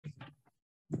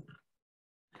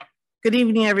Good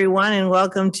evening, everyone, and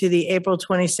welcome to the April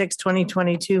 26,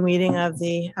 2022 meeting of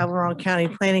the Albemarle County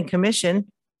Planning Commission.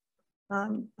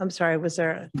 I'm sorry,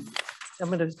 I'm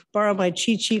going to borrow my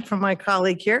cheat sheet from my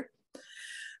colleague here.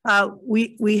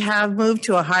 We have moved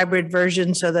to a hybrid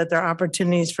version so that there are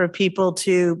opportunities for people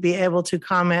to be able to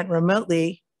comment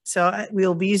remotely. So we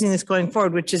will be using this going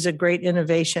forward, which is a great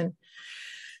innovation.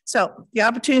 So the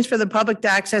opportunities for the public to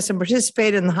access and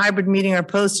participate in the hybrid meeting are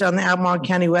posted on the Albemarle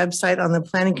County website, on the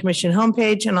Planning Commission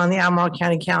homepage, and on the Albemarle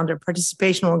County calendar.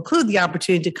 Participation will include the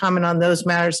opportunity to comment on those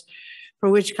matters for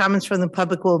which comments from the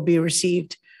public will be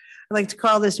received. I'd like to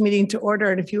call this meeting to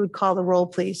order, and if you would call the roll,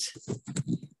 please.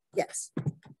 Yes.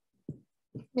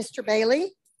 Mr.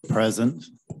 Bailey? Present.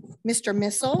 Mr.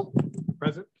 Missile?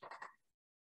 Present.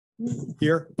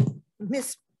 Here.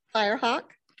 Ms. Firehawk?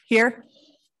 Here.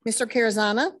 Mr.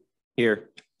 Carazana? Here.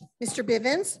 Mr.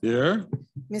 Bivens? Here.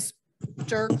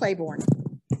 Mr. Claiborne?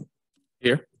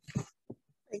 Here.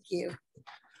 Thank you.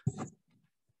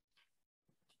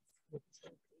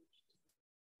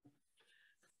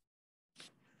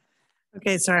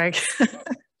 Okay, sorry.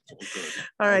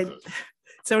 All right.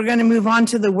 So we're going to move on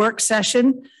to the work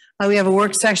session. We have a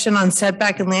work session on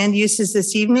setback and land uses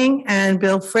this evening, and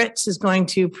Bill Fritz is going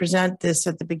to present this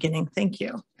at the beginning. Thank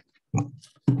you.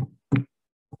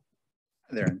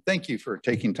 There, and thank you for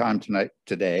taking time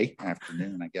today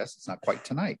afternoon. I guess it's not quite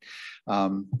tonight.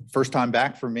 First time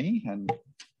back for me, and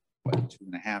what,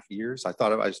 2.5 years. I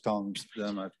was telling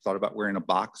them I thought about wearing a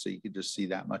box so you could just see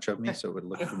that much of me, so it would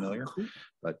look familiar.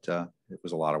 But it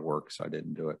was a lot of work, so I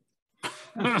didn't do it.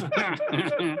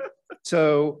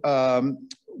 So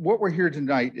what we're here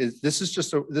tonight is this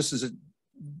is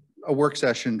a work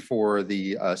session for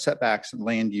the setbacks and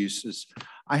land uses.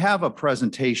 I have a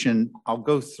presentation. I'll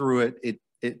go through it.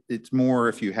 It's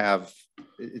more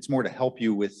it's more to help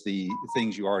you with the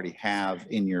things you already have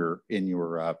in your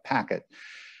packet.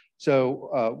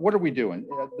 So what are we doing?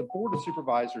 The Board of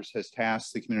Supervisors has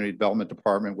tasked the Community Development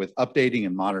Department with updating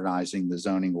and modernizing the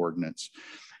zoning ordinance.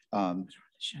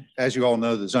 As you all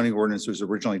know, the zoning ordinance was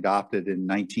originally adopted in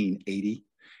 1980.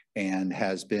 And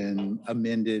has been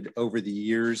amended over the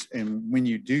years. And when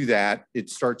you do that, it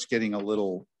starts getting a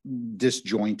little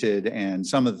disjointed, and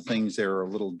some of the things there are a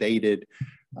little dated.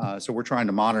 So we're trying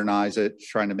to modernize it,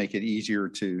 trying to make it easier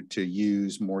to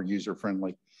use, more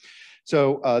user-friendly.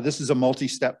 So this is a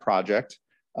multi-step project.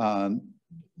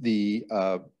 The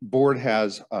board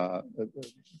has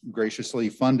graciously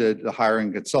funded the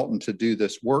hiring consultant to do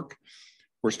this work.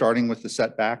 We're starting with the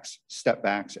setbacks,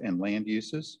 stepbacks, and land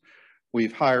uses.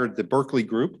 We've hired the Berkeley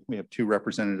group. We have 2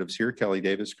 representatives here, Kelly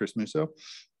Davis, Chris Musso.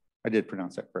 I did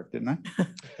pronounce that correct, didn't I?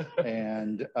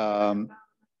 And,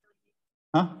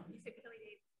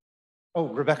 Oh,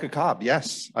 Rebecca Cobb,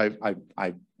 yes. I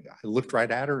looked right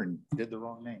at her and did the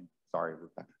wrong name. Sorry,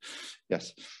 Rebecca.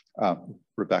 Yes,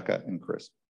 Rebecca and Chris.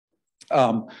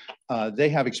 They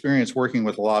have experience working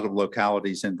with a lot of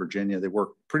localities in Virginia. They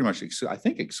work pretty much, I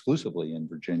think, exclusively in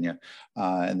Virginia,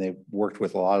 and they've worked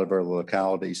with a lot of our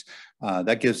localities.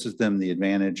 That gives them the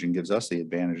advantage and gives us the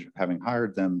advantage of having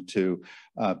hired them to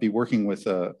be working with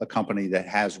a company that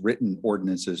has written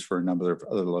ordinances for a number of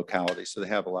other localities. So they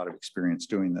have a lot of experience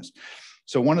doing this.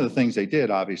 So one of the things they did,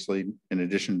 obviously, in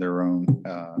addition to their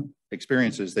own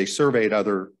experiences, they surveyed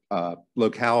other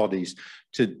localities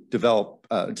to develop,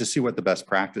 to see what the best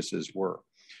practices were.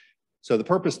 So the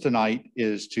purpose tonight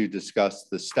is to discuss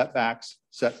the stepbacks,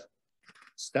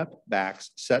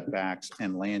 setbacks,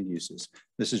 and land uses.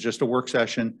 This is just a work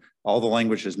session. All the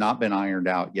language has not been ironed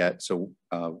out yet. So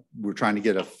we're trying to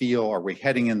get a feel, are we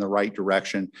heading in the right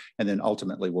direction? And then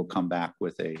ultimately we'll come back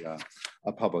with a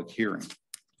public hearing.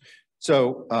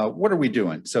 So what are we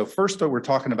doing? So first we're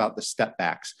talking about the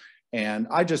stepbacks. And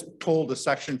I just pulled a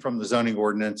section from the zoning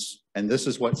ordinance, and this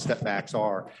is what stepbacks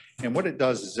are. And what it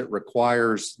does is it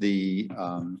requires the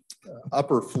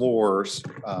upper floors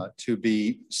to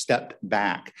be stepped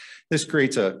back. This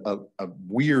creates a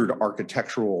weird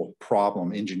architectural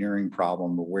problem, engineering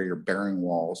problem, where your bearing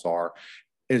walls are.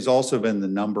 It has also been the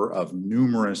number of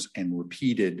numerous and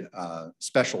repeated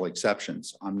special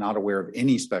exceptions. I'm not aware of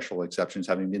any special exceptions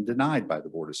having been denied by the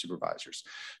Board of Supervisors.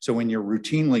 So when you're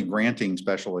routinely granting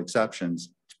special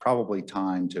exceptions, it's probably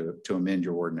time to amend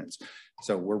your ordinance.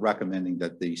 So we're recommending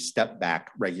that the step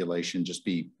back regulation just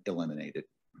be eliminated.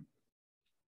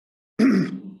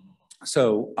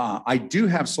 So I do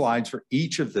have slides for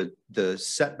each of the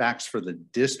setbacks for the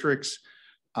districts.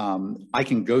 I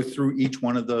can go through each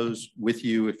one of those with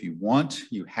you if you want.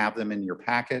 You have them in your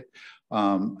packet.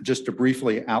 Just to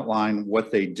briefly outline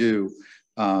what they do,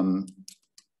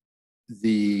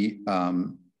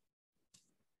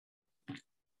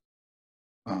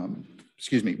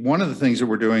 excuse me, one of the things that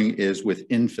we're doing is with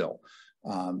infill.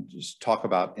 Just talk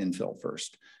about infill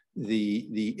first.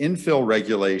 The infill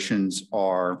regulations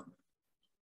are,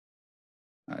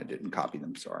 I didn't copy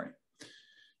them, sorry.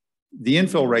 The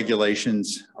infill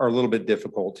regulations are a little bit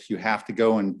difficult. You have to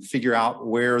go and figure out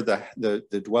where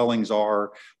the dwellings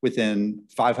are within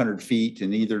 500 feet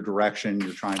in either direction.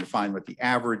 You're trying to find what the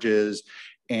average is,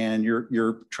 and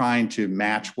you're trying to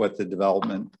match what the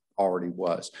development already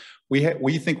was.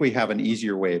 We think we have an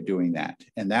easier way of doing that,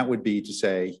 and that would be to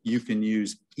say you can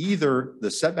use either the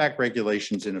setback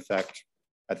regulations in effect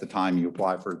at the time you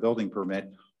apply for a building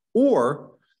permit,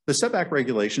 or the setback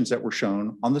regulations that were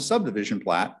shown on the subdivision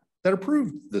plat that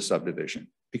approved the subdivision,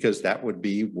 because that would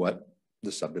be what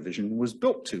the subdivision was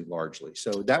built to largely.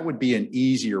 So that would be an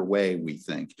easier way, we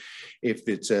think. If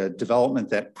it's a development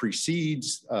that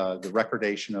precedes the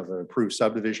recordation of an approved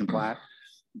subdivision plat,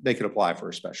 they could apply for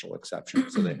a special exception,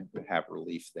 so they would have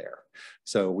relief there.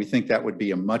 So we think that would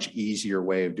be a much easier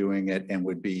way of doing it, and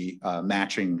would be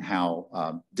matching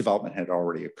how development had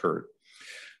already occurred.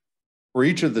 For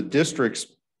each of the districts,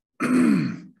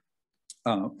 for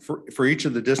each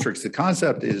of the districts, the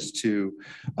concept is to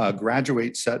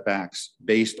graduate setbacks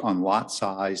based on lot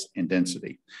size and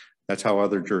density. That's how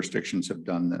other jurisdictions have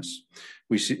done this.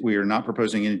 We are not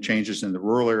proposing any changes in the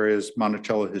rural areas,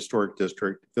 Monticello Historic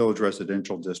District, Village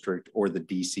Residential District, or the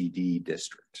DCD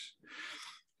district.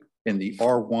 In the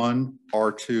R1,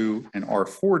 R2, and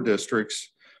R4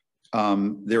 districts,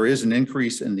 there is an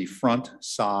increase in the front,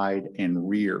 side, and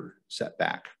rear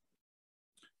setback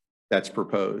that's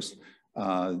proposed.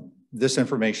 This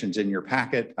information's in your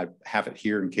packet. I have it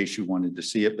here in case you wanted to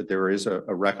see it, but there is a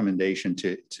recommendation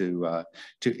to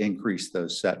increase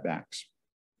those setbacks.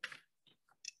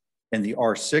 In the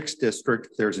R6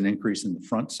 district, there's an increase in the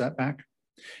front setback.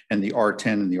 And the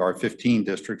R10 and the R15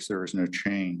 districts, there is no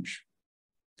change.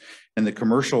 In the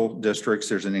commercial districts,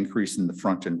 there's an increase in the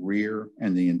front and rear,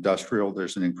 and the industrial,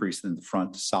 there's an increase in the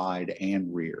front, side,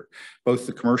 and rear. Both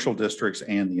the commercial districts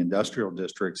and the industrial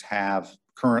districts have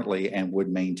currently and would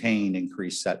maintain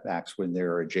increased setbacks when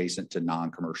they're adjacent to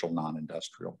non-commercial,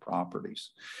 non-industrial properties.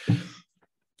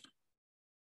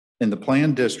 In the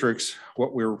planned districts,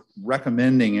 what we're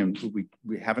recommending, and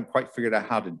we haven't quite figured out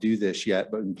how to do this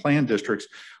yet, but in planned districts,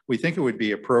 we think it would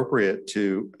be appropriate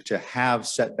to have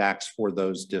setbacks for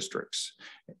those districts.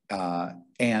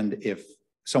 And if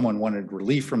someone wanted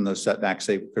relief from those setbacks,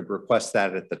 they could request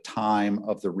that at the time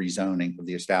of the rezoning, of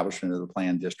the establishment of the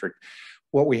planned district.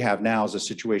 What we have now is a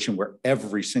situation where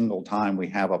every single time we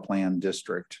have a planned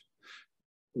district,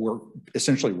 we're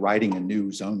essentially writing a new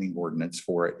zoning ordinance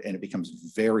for it, and it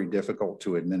becomes very difficult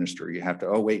to administer. You have to,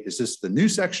 oh wait, is this the new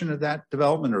section of that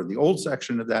development or the old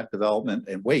section of that development?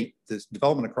 And wait, this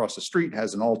development across the street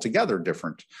has an altogether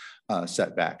different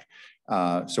setback.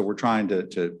 So we're trying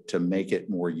to make it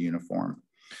more uniform.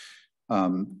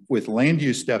 With land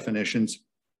use definitions,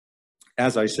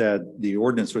 as I said, the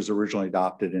ordinance was originally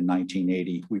adopted in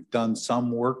 1980. We've done some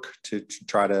work to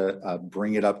try to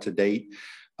bring it up to date.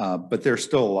 But there's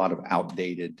still a lot of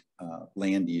outdated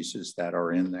land uses that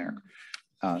are in there.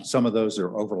 Some of those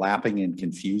are overlapping and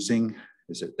confusing.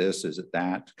 Is it this? Is it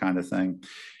that kind of thing?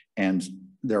 And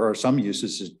there are some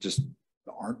uses that just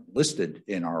aren't listed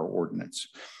in our ordinance.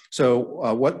 So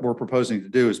what we're proposing to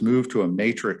do is move to a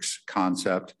matrix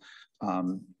concept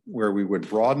where we would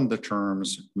broaden the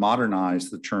terms,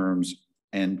 modernize the terms,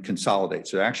 and consolidate.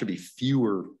 So there actually be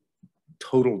fewer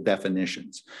total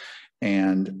definitions.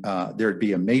 And there'd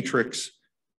be a matrix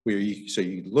where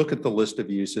you look at the list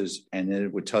of uses, and then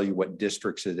it would tell you what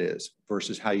districts it is,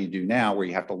 versus how you do now, where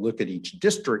you have to look at each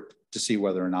district to see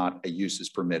whether or not a use is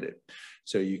permitted.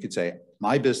 So you could say,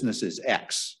 my business is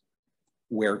X,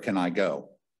 where can I go?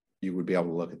 You would be able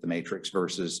to look at the matrix,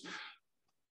 versus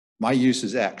my use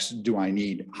is X. Do I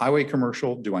need highway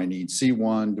commercial? Do I need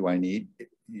C1? Do I need,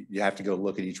 you have to go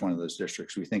look at each one of those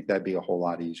districts. We think that'd be a whole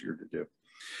lot easier to do.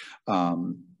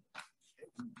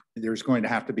 There's going to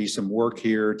have to be some work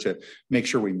here to make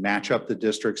sure we match up the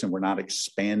districts and we're not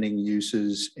expanding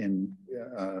uses in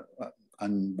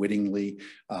unwittingly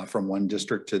from one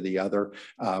district to the other.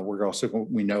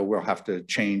 We know we'll have to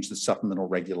change the supplemental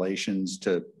regulations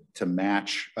to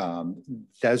match.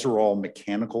 Those are all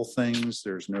mechanical things.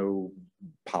 There's no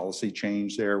policy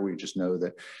change there. We just know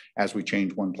that as we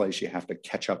change one place, you have to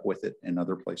catch up with it in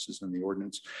other places in the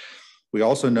ordinance. We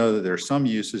also know that there are some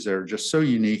uses that are just so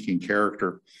unique in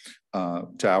character to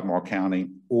Albemarle County,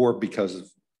 or because of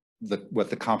what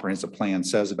the comprehensive plan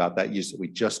says about that use, that we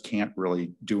just can't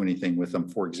really do anything with them.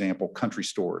 For example, country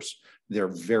stores, they're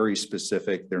very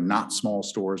specific. They're not small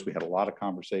stores. We had a lot of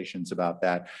conversations about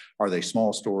that. Are they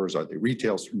small stores? Are they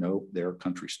retail? No, they're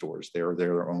country stores. They're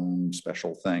their own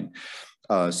special thing.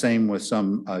 Same with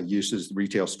some uses,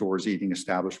 retail stores, eating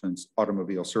establishments,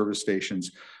 automobile service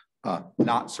stations,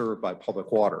 not served by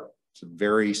public water. It's a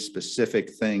very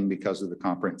specific thing because of the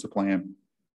comprehensive plan.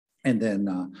 And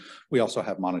then we also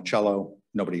have Monticello.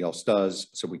 Nobody else does,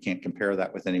 so we can't compare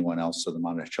that with anyone else. So the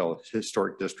Monticello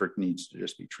Historic District needs to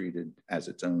just be treated as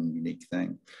its own unique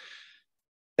thing.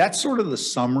 That's sort of the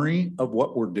summary of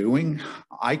what we're doing.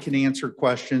 I can answer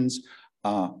questions.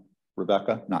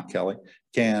 Rebecca, not Kelly,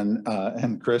 can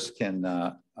and Chris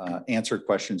can answer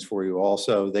questions for you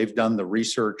also. They've done the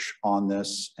research on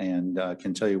this and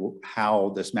can tell you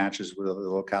how this matches with other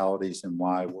localities and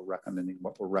why we're recommending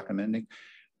what we're recommending.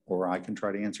 Or I can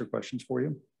try to answer questions for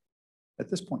you at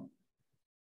this point.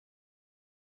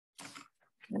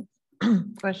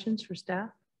 Questions for staff?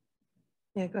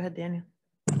 Yeah, go ahead, Daniel.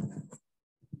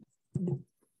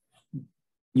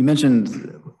 You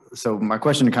mentioned, so my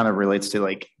question kind of relates to,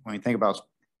 like, when you think about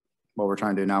what we're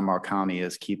trying to do now in Albemarle County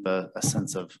is keep a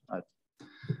sense of,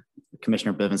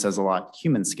 Commissioner Bivens says a lot,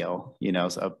 human scale, you know,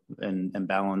 so, and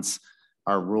balance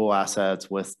our rural assets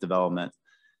with development.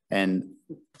 And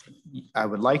I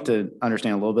would like to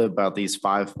understand a little bit about these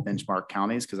 5 benchmark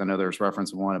counties, because I know there's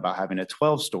reference one about having a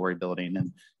 12-story building.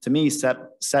 And to me,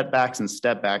 setbacks and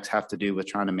stepbacks have to do with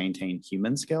trying to maintain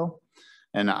human scale.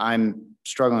 And I'm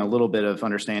struggling a little bit of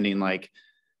understanding, like,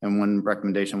 and one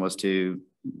recommendation was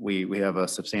we have a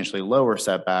substantially lower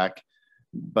setback,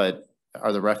 but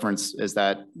are the reference, is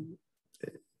that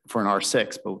for an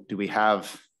R6, but do we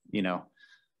have, you know,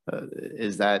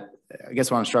 is that, I guess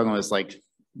what I'm struggling with is, like,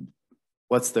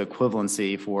 what's the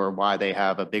equivalency for why they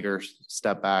have a bigger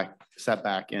setback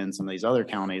in some of these other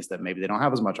counties that maybe they don't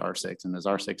have as much R6, and is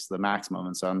R6 the maximum?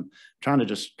 And so I'm trying to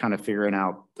just kind of figuring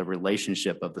out the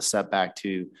relationship of the setback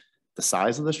to the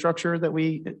size of the structure that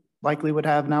we likely would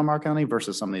have in Albemarle County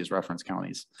versus some of these reference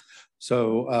counties.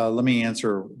 So let me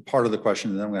answer part of the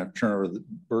question, and then I'm going to turn over to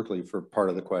Berkeley for part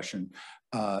of the question.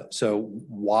 So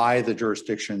why the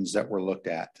jurisdictions that were looked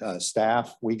at?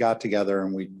 Staff, we got together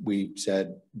and we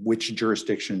said, which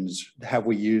jurisdictions have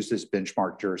we used as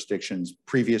benchmark jurisdictions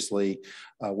previously?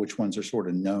 Which ones are sort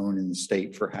of known in the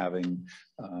state for having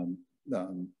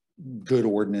good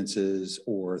ordinances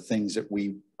or things that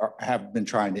we have been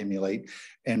trying to emulate?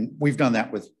 And we've done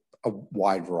that with a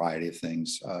wide variety of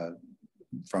things.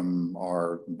 From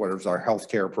what is our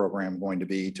healthcare program going to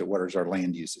be to what is our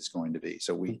land use is going to be.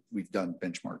 So we've done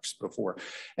benchmarks before.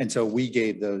 And so we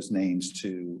gave those names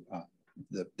to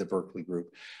the Berkeley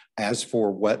group. As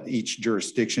for what each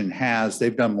jurisdiction has,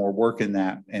 they've done more work in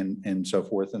that and so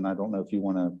forth. And I don't know if you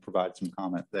want to provide some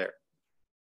comment there.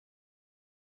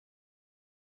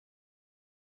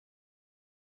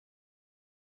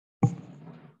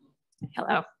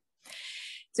 Hello.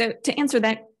 So to answer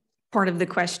that part of the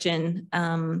question,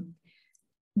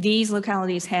 these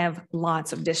localities have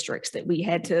lots of districts that we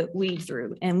had to weed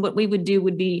through. And what we would do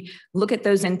would be look at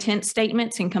those intent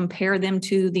statements and compare them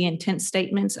to the intent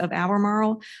statements of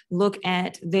Albemarle, look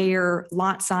at their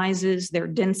lot sizes, their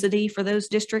density for those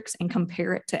districts, and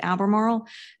compare it to Albemarle.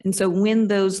 And so when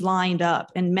those lined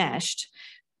up and meshed,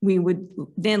 we would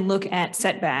then look at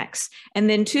setbacks. And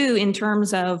then two, in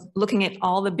terms of looking at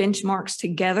all the benchmarks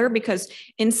together, because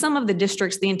in some of the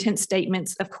districts, the intent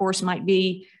statements, of course, might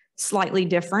be slightly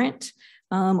different,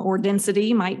 or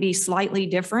density might be slightly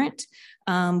different.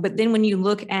 But then when you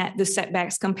look at the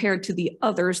setbacks compared to the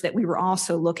others that we were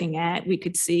also looking at, we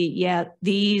could see, yeah,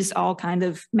 these all kind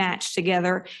of match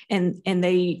together and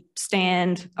they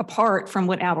stand apart from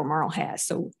what Albemarle has.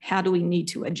 So how do we need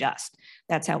to adjust?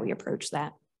 That's how we approach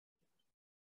that.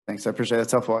 Thanks, I appreciate it.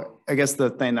 That's helpful. I guess the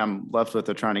thing I'm left with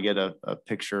of trying to get a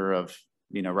picture of,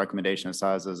 you know, recommendation of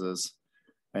sizes is,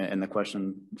 and the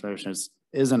question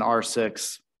is an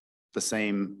R6 the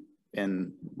same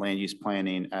in land use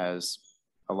planning as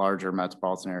a larger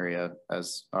metropolitan area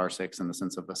as R6 in the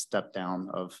sense of a step down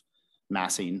of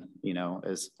massing? You know,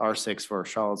 is R6 for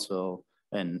Charlottesville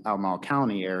and Albemarle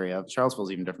County area? Charlottesville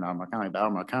is even different than Albemarle County, but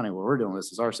Albemarle County, what we're doing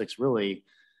this is R6 really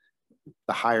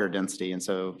the higher density. And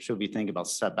so should we think about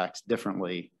setbacks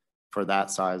differently for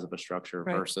that size of a structure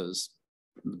versus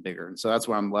the bigger? And so that's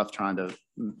where I'm left trying to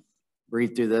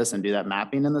read through this and do that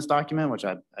mapping in this document, which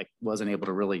I wasn't able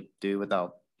to really do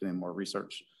without doing more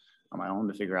research on my own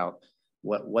to figure out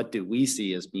what do we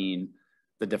see as being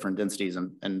the different densities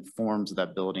and forms of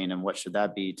that building, and what should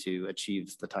that be to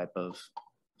achieve the type of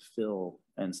fill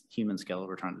and human scale that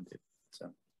we're trying to do.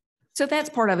 So So that's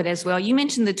part of it as well. You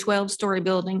mentioned the 12-story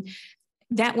building.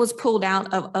 That was pulled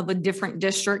out of a different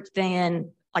district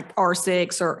than like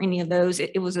R6 or any of those.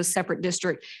 It was a separate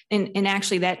district. And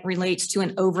actually that relates to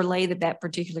an overlay that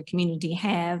particular community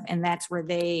have. And that's where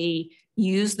they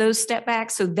use those step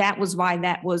backs. So that was why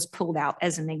that was pulled out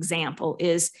as an example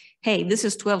is, hey, this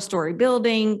is 12-story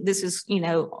building. This is,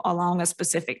 along a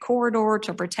specific corridor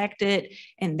to protect it.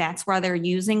 And that's why they're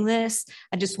using this.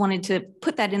 I just wanted to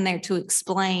put that in there to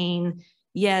explain,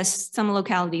 yes, some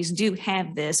localities do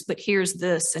have this, but here's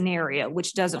the scenario,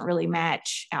 which doesn't really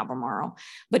match Albemarle.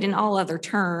 But in all other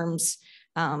terms,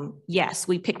 yes,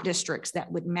 we pick districts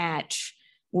that would match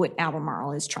what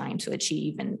Albemarle is trying to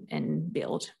achieve and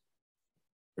build.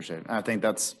 Appreciate it. I think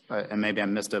that's, and maybe I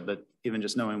missed it, but even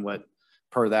just knowing what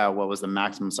was the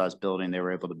maximum size building they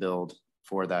were able to build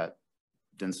for that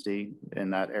density in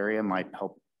that area might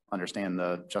help understand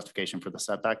the justification for the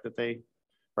setback that they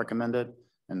recommended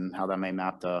and how that may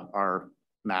map to our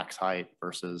max height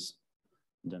versus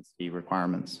density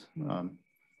requirements.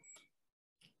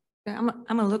 I'm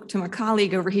gonna look to my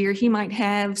colleague over here. He might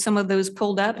have some of those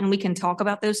pulled up and we can talk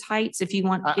about those heights if you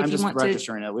want. I'm just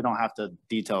registering it. We don't have to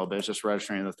detail, but it's just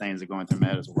registering the things that going through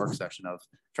med as a work session of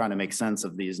trying to make sense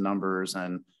of these numbers.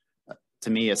 And to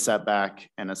me, a setback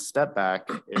and a step back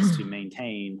is to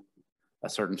maintain a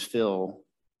certain fill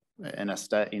in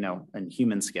in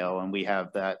human scale. And we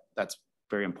have that. That's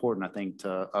very important, I think,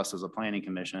 to us as a planning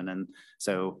commission. And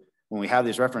so when we have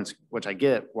these reference, which I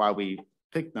get why we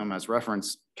pick them as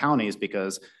reference counties,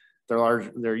 because they're large,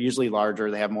 they're usually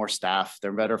larger, they have more staff,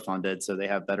 they're better funded, so they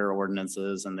have better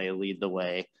ordinances and they lead the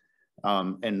way.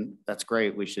 And that's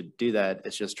great, we should do that.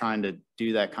 It's just trying to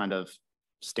do that kind of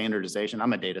standardization.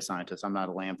 I'm a data scientist, I'm not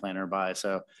a land planner by,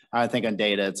 so I think on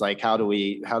data, it's like, how do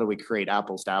we create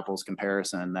apples to apples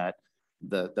comparison that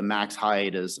the max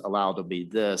height is allowed to be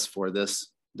this for this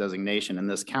designation in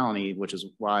this county, which is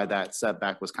why that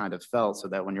setback was kind of felt, so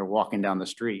that when you're walking down the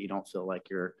street, you don't feel like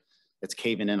it's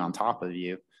caving in on top of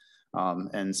you.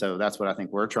 And so that's what I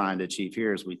think we're trying to achieve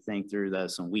here is we think through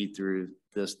this and weed through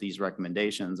these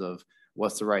recommendations of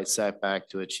what's the right setback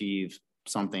to achieve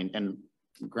something. And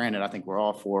granted, I think we're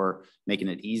all for making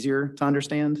it easier to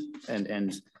understand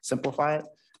and simplify it.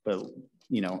 But,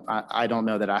 I don't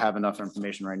know that I have enough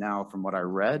information right now from what I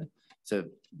read to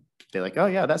be like, oh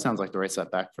yeah, that sounds like the right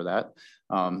setback for that,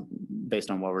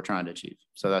 based on what we're trying to achieve.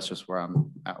 So that's just where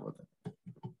I'm at with it.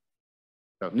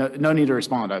 So no need to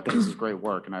respond. I think this is great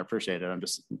work and I appreciate it. I'm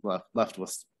just left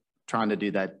with trying to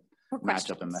do that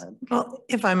matchup in my head. Well,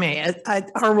 if I may,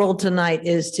 our role tonight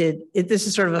is this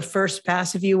is sort of a first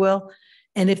pass, if you will.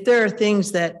 And if there are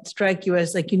things that strike you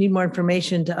as like you need more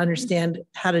information to understand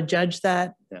how to judge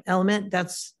that element,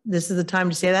 this is the time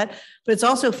to say that. But it's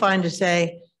also fine to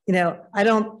say, I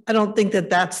don't think that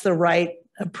that's the right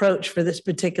approach for this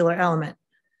particular element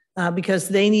because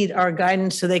they need our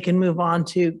guidance so they can move on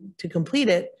to complete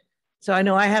it. So I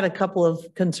know I had a couple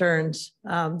of concerns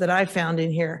that I found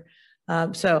in here.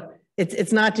 So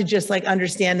it's not to just like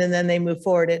understand and then they move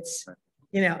forward. It's,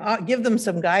 I'll give them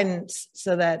some guidance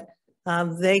so that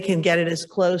they can get it as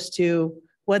close to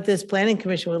what this planning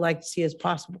commission would like to see as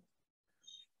possible.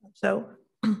 So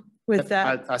with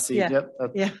that, I see. Yeah, yep.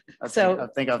 yeah. I So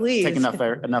think I've please. taken enough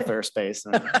airspace.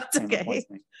 That's okay.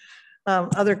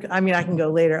 I can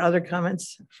go later. Other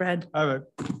comments, Fred? I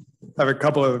have a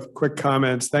couple of quick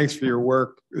comments. Thanks for your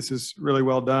work. This is really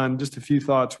well done. Just a few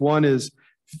thoughts. One is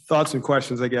thoughts and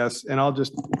questions, I guess, and I'll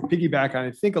just piggyback on,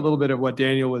 I think, a little bit of what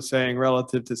Daniel was saying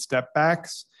relative to step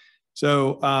backs.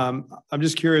 So I'm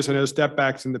just curious, I know step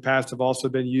backs in the past have also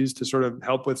been used to sort of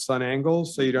help with sun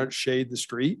angles so you don't shade the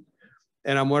street.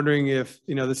 And I'm wondering if,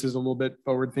 this is a little bit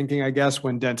forward thinking, I guess,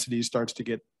 when density starts to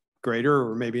get greater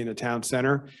or maybe in a town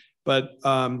center. But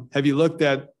have you looked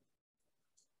at,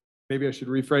 maybe I should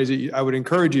rephrase it, I would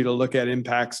encourage you to look at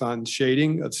impacts on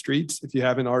shading of streets if you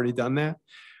haven't already done that.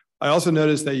 I also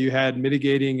noticed that you had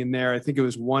mitigating in there. I think it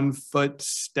was 1 foot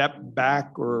step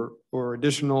back or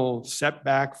additional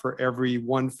setback for every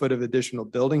 1 foot of additional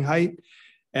building height.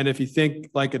 And if you think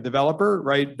like a developer,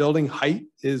 right, building height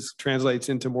translates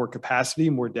into more capacity,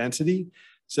 more density.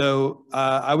 So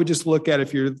I would just look at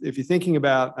if you're thinking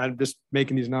about, I'm just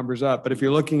making these numbers up, but if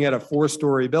you're looking at a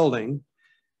 4-story building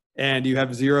and you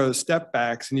have 0 step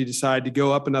backs and you decide to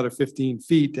go up another 15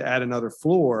 feet to add another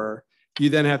floor, you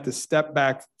then have to step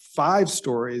back 5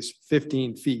 stories,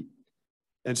 15 feet.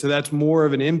 And so that's more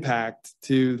of an impact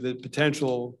to the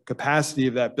potential capacity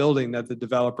of that building that the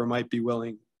developer might be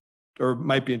willing or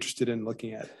might be interested in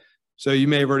looking at. So you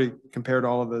may have already compared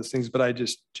all of those things, but I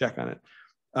just check on it.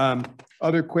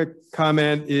 Other quick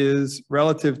comment is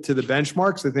relative to the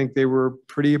benchmarks. I think they were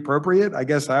pretty appropriate. I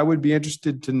guess I would be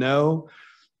interested to know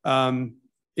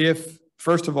if,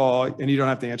 first of all, and you don't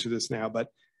have to answer this now, but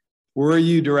were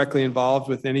you directly involved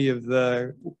with any of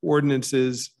the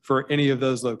ordinances for any of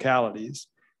those localities?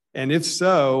 And if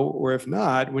so, or if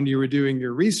not, when you were doing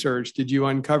your research, did you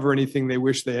uncover anything they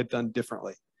wish they had done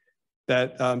differently?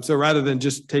 That so rather than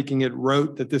just taking it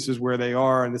rote that this is where they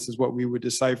are and this is what we would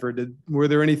decipher, were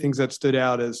there any things that stood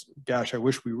out as, gosh, I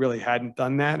wish we really hadn't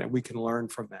done that and we can learn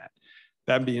from that?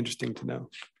 That'd be interesting to know.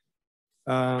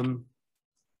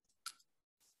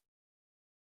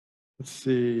 Let's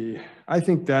see. I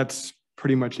think that's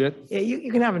pretty much it. Yeah,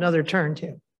 you can have another turn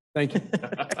too. Thank you.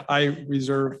 I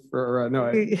reserve for,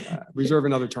 I reserve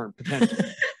another term, potential.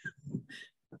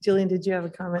 Julian, did you have a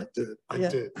comment? I Yeah.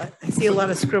 did. I see a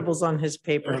lot of scribbles on his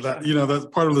paper. That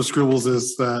part of the scribbles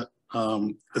is that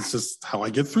it's just how I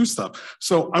get through stuff.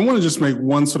 So I want to just make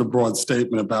one sort of broad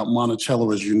statement about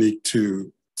Monticello is unique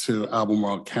to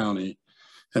Albemarle County,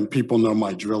 and people know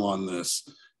my drill on this.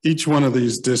 Each one of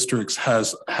these districts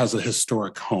has a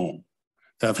historic home.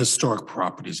 They have historic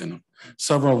properties in them.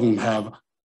 Several of them have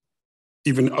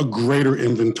even a greater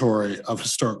inventory of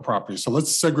historic properties. So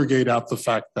let's segregate out the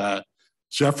fact that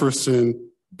Jefferson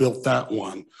built that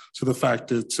one. So the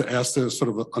fact is to ask this sort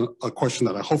of a question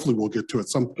that I hopefully will get to at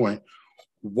some point.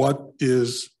 What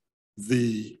is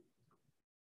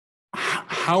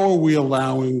how are we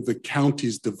allowing the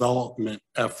county's development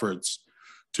efforts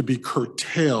to be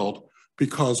curtailed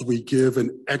because we give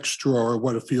an extra, or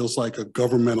what it feels like, a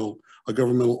governmental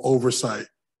oversight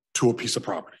to a piece of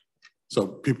property? So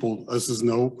people,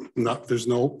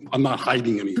 I'm not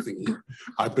hiding anything here.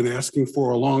 I've been asking for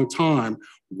a long time,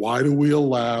 why do we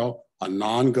allow a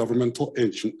non-governmental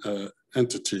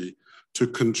entity to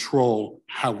control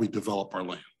how we develop our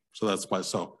land? So that's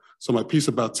myself. So my piece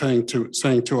about saying to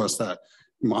us that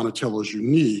Monticello is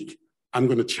unique, I'm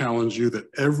going to challenge you that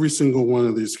every single one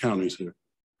of these counties here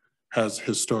has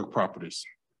historic properties.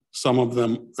 Some of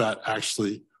them that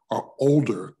actually are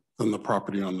older than the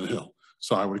property on the hill.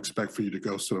 So I would expect for you to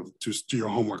go sort of to do your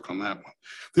homework on that one.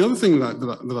 The other thing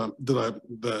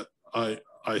that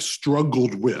I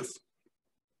struggled with,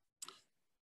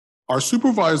 our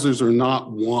supervisors are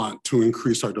not want to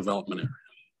increase our development area.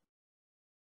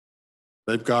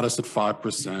 They've got us at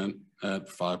 5%, at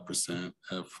 5%,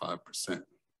 at 5%.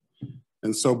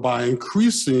 And so by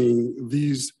increasing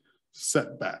these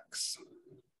setbacks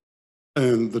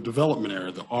and the development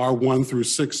area, the R1 through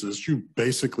 6s, you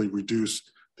basically reduce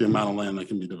the amount of land that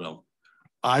can be developed.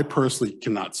 I personally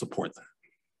cannot support that.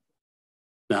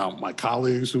 Now, my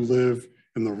colleagues who live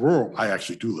in the rural, I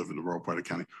actually do live in the rural part of the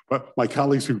county, but my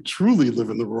colleagues who truly live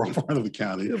in the rural part of the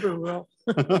county. Uber rural.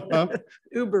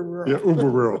 Uber rural. Yeah, uber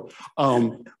rural.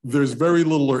 There's very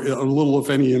little or a little, if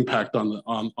any, impact on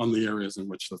the areas in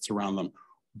which that's around them.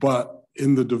 But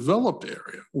in the developed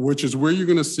area, which is where you're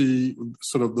going to see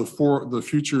sort of the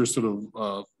future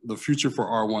for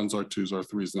R1s, R2s,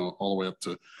 R3s, and all the way up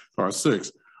to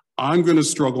R6, I'm going to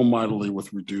struggle mightily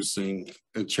with reducing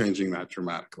and changing that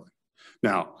dramatically.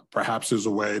 Now, perhaps there's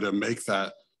a way to make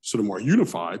that sort of more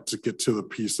unified to get to the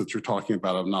piece that you're talking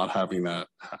about of not having that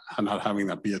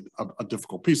be a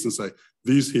difficult piece, and say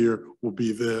these here will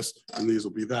be this and these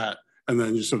will be that. And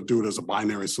then you sort of do it as a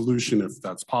binary solution if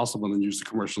that's possible, and then use the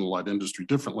commercial and light industry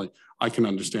differently. I can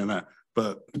understand that.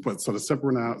 But sort of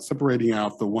separating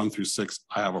out the 1 through 6,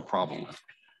 I have a problem with.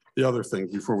 The other thing,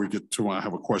 before we get to, I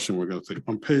have a question we're going to take.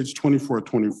 On page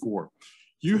 24,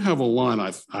 you have a line,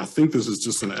 I think this is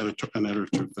just an editor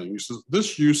thing. It says,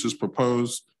 this use is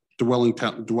proposed, dwelling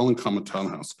common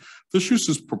townhouse. This use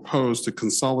is proposed to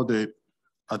consolidate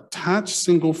attached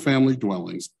single family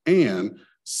dwellings and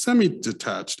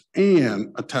semi-detached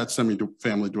and attached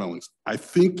semi-family dwellings. I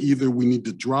think either we need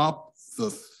to drop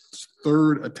the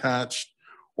third attached,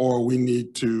 or we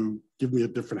need to give me a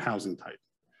different housing type.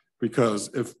 Because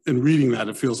if in reading that,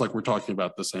 it feels like we're talking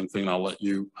about the same thing. I'll let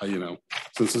you,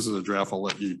 since this is a draft, I'll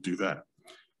let you do that.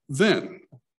 Then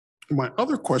my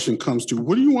other question comes to,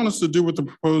 what do you want us to do with the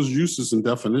proposed uses and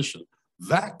definition?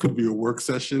 That could be a work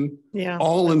session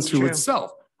all into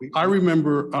itself. I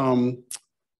remember,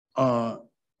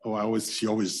 she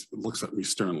always looks at me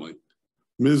sternly.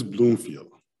 Ms. Bloomfeld,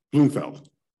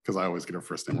 because I always get her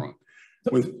first name wrong.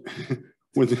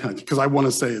 Because I want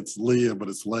to say it's Leah, but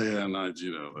it's Leah, and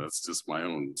that's just my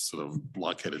own sort of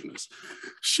blockheadedness.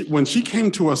 When she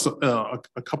came to us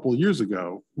a couple of years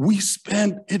ago,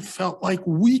 it felt like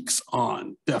weeks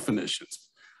on definitions.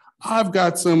 I've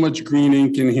got so much green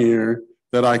ink in here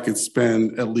that I could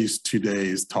spend at least 2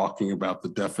 days talking about the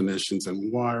definitions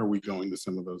and why are we going to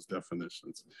some of those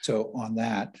definitions. So on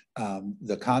that,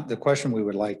 the question we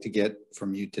would like to get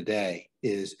from you today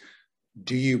is,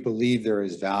 do you believe there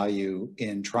is value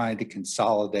in trying to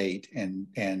consolidate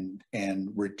and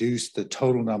reduce the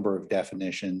total number of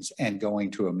definitions and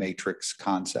going to a matrix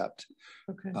concept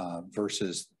Okay.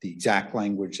 versus the exact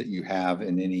language that you have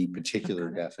in any particular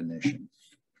definition?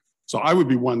 So I would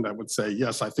be one that would say,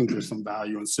 yes, I think there's some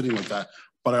value in sitting with that.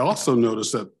 But I also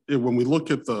noticed that when we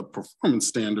look at the performance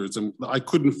standards, and I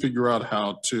couldn't figure out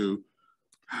how to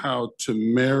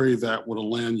marry that with a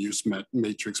land use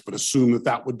matrix, but assume that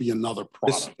that would be another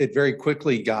product. It very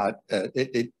quickly got,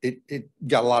 it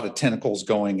got a lot of tentacles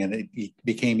going, and it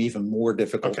became even more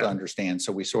difficult to understand.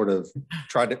 So we sort of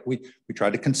tried to, we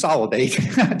tried to consolidate,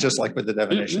 just like with the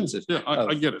definitions. Yeah,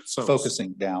 I get it. So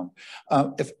focusing down.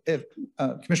 If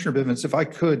Commissioner Bivens, if I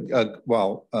could,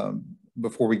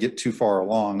 before we get too far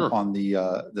along on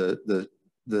the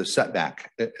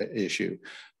setback issue,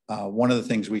 one of the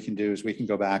things we can do is we can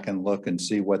go back and look and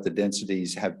see what the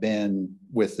densities have been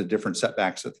with the different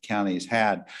setbacks that the county has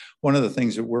had. One of the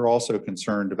things that we're also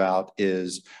concerned about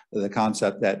is the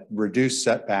concept that reduced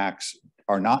setbacks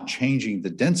are not changing the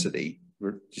density.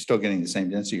 You're still getting the same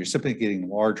density. You're simply getting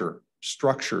larger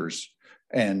structures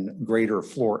and greater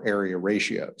floor area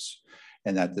ratios.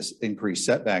 And that this increased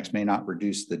setbacks may not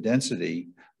reduce the density,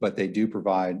 but they do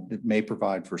may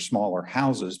provide for smaller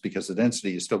houses because the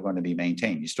density is still going to be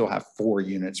maintained. You still have 4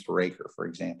 units per acre, for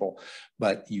example,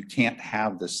 but you can't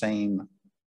have the same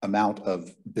amount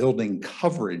of building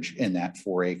coverage in that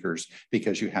 4 acres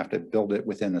because you have to build it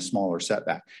within a smaller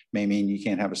setback. May mean you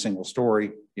can't have a single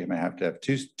story. You may have to have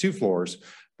two floors.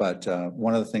 But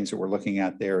one of the things that we're looking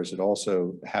at there is it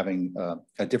also having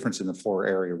a difference in the floor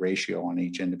area ratio on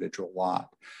each individual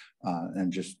lot.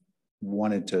 And just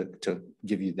wanted to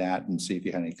give you that and see if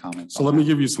you had any comments. So let me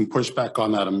give you some pushback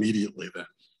on that immediately then.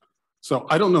 So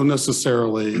I don't know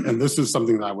necessarily, and this is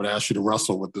something that I would ask you to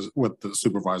wrestle with the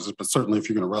supervisors, but certainly if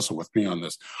you're going to wrestle with me on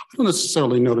this, I don't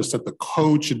necessarily notice that the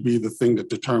code should be the thing that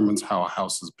determines how a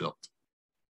house is built.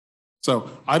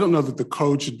 So I don't know that the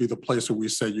code should be the place where we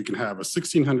say you can have a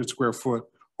 1,600 square foot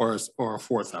or a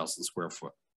 4,000 square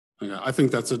foot. Okay, I think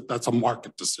that's a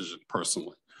market decision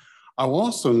personally. I'll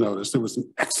also notice there was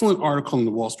an excellent article in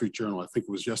the Wall Street Journal, I think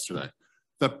it was yesterday,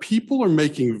 that people are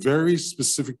making very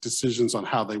specific decisions on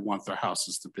how they want their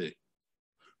houses to be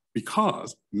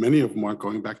because many of them aren't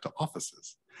going back to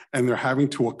offices and they're having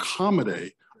to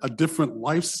accommodate a different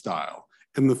lifestyle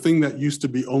in the thing that used to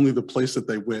be only the place that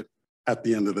they went at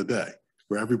the end of the day,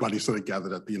 where everybody sort of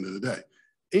gathered at the end of the day.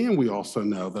 And we also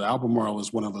know that Albemarle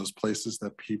is one of those places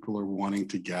that people are wanting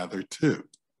to gather to.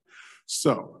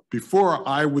 So before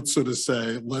I would sort of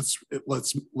say, let's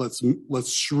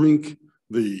shrink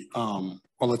the,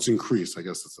 or let's increase, I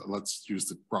guess, let's use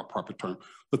the proper term.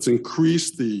 Let's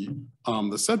increase the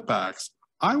setbacks.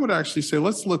 I would actually say,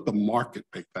 let's let the market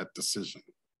make that decision.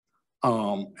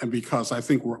 And because I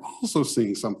think we're also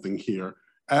seeing something here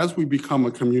as we become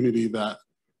a community that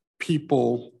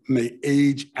people may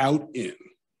age out in,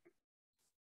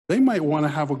 they might want to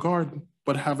have a garden,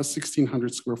 but have a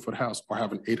 1,600 square foot house or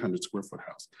have an 800 square foot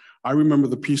house. I remember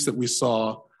the piece that we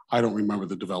saw, I don't remember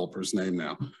the developer's name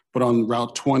now, but on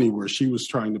Route 20 where she was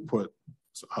trying to put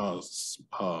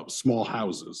small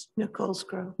houses. Nichols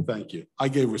Grove. Thank you. I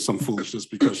gave her some foolishness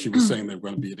because she was saying they were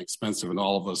going to be inexpensive, and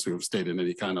all of us who have stayed in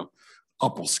any kind of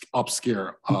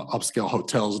upscale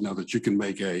hotels know that you can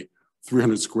make a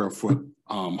 300 square foot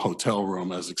hotel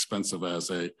room as expensive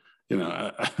as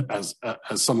as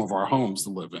some of our homes to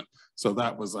live in. So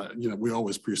that was, we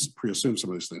always pre-assume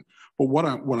some of these things. But what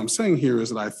I'm saying here is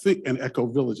that I think, and Echo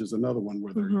Village is another one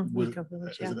where Echo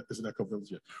Village, yeah. Is it Echo Village?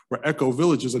 Yeah. Where Echo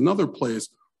Village is another place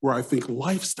where I think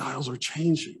lifestyles are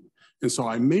changing. And so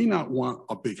I may not want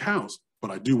a big house, but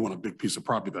I do want a big piece of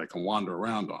property that I can wander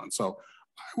around on. So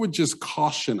I would just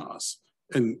caution us,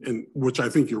 and which I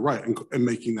think you're right, in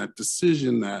making that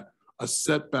decision that a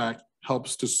setback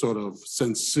helps to sort of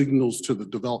send signals to the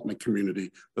development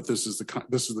community that this is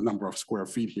the number of square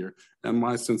feet here. And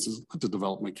my sense is let the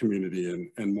development community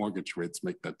and mortgage rates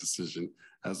make that decision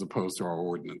as opposed to our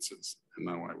ordinances. And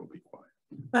now I will be quiet.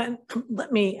 But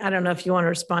I don't know if you want to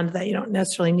respond to that. You don't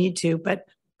necessarily need to, but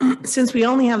since we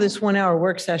only have this 1 hour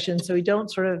work session, so we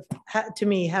don't sort of, to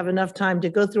me, have enough time to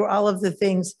go through all of the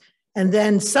things and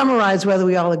then summarize whether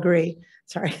we all agree.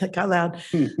 Sorry, I got loud.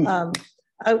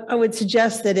 I would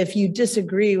suggest that if you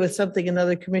disagree with something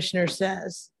another commissioner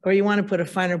says, or you want to put a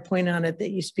finer point on it,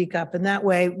 that you speak up. And that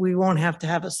way we won't have to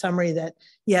have a summary that,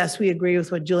 yes, we agree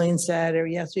with what Julian said, or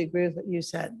yes, we agree with what you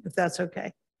said, if that's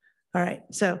okay. All right,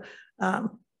 so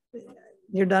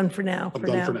you're done for now. I'm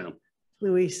done for now.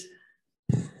 Luis.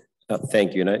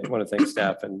 Thank you. And I want to thank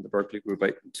staff and the Berkeley group.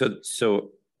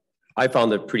 So I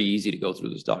found it pretty easy to go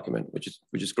through this document, which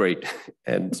is great.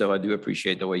 And so I do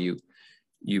appreciate the way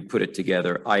you put it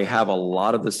together. I have a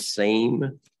lot of the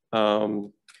same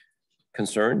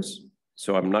concerns.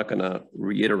 So I'm not going to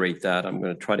reiterate that. I'm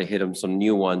going to try to hit them some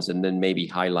new ones and then maybe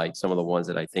highlight some of the ones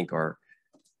that I think are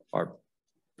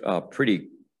pretty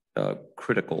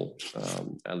critical,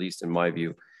 at least in my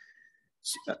view.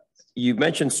 You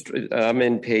mentioned, I'm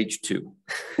in page 2.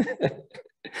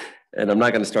 And I'm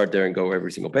not going to start there and go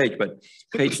every single page, but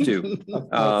page 2.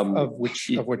 Of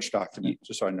which document,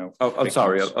 just so I know. Oh, I'm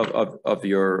sorry, of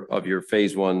your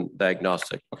phase 1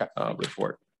 diagnostic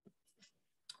report.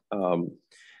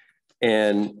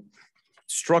 And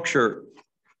structure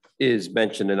is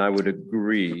mentioned, and I would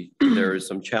agree there is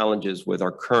some challenges with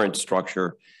our current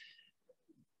structure.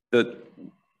 The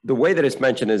way that it's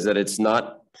mentioned is that it's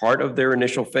not part of their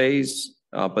initial phase,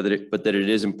 but that it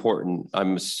is important.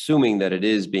 I'm assuming that it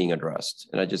is being addressed,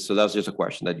 and so that's just a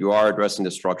question that you are addressing the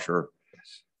structure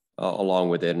along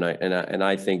with it, and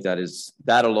I think that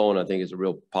alone I think is a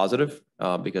real positive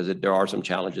because there are some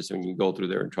challenges when you go through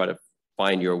there and try to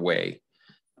find your way,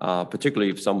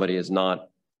 particularly if somebody is not,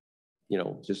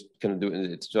 just kind of doing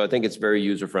it. So I think it's very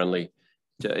user friendly.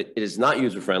 It is not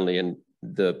user friendly, and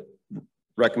the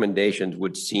recommendations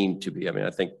would seem to be. I mean,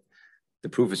 I think the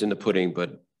proof is in the pudding,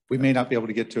 but we may not be able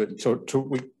to get to it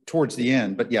towards the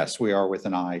end, but yes, we are with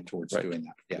an eye towards doing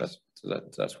that. Yes,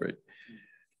 that's great.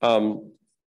 I'm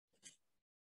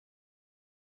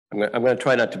going to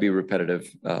try not to be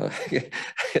repetitive,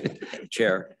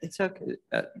 Chair. It's okay.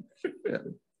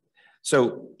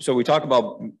 So we talk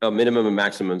about minimum and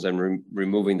maximums and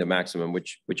removing the maximum,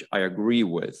 which I agree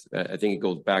with. I think it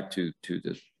goes back to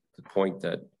the point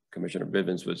that Commissioner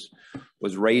Bivens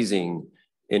was raising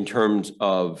in terms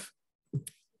of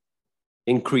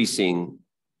increasing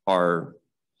our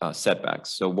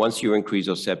setbacks. So once you increase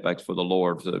those setbacks for the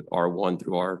lower, for the R1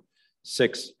 through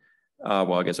R6,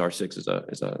 well, I guess R6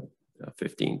 is a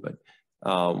 15, but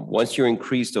once you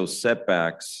increase those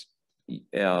setbacks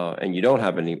and you don't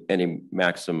have any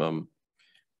maximum,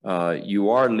 you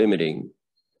are limiting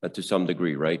to some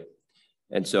degree, right?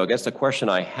 And so I guess the question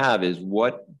I have is,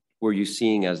 what were you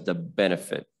seeing as the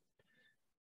benefit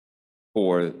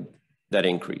for that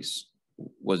increase?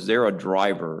 Was there a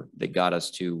driver that got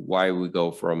us to why we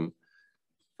go from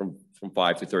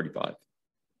 5 to 35?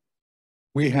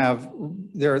 We have,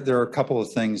 there are a couple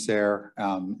of things there,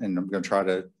 and I'm going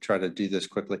to try to do this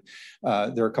quickly.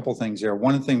 There are a couple of things there.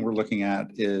 One thing we're looking at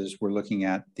is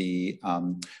the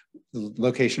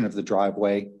location of the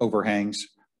driveway overhangs.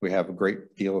 We have a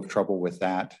great deal of trouble with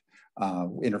that,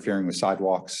 interfering with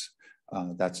sidewalks.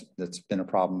 That's been a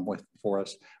problem for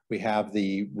us. We have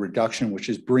the reduction, which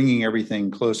is bringing everything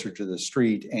closer to the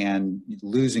street and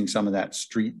losing some of that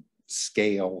street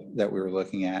scale that we were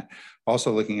looking at.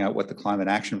 Also looking at what the climate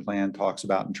action plan talks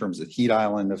about in terms of heat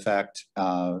island effect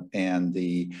and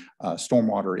the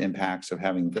stormwater impacts of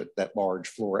having that large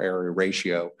floor area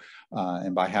ratio.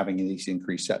 And by having these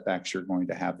increased setbacks, you're going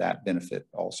to have that benefit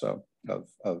also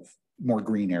of more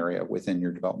green area within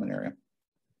your development area.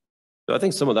 So I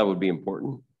think some of that would be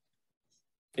important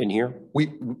in here.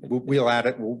 We'll add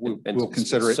it. We'll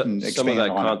consider it and expand some of that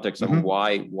on context it. of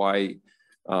why.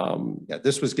 Yeah,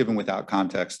 this was given without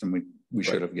context, and we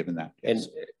should have given that. Yes.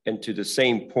 And to the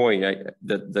same point, I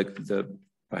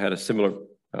had a similar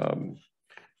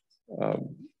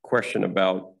question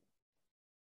about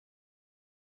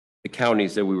the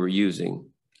counties that we were using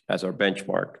as our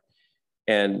benchmark.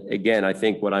 And again, I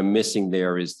think what I'm missing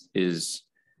there is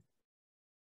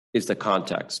the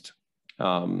context.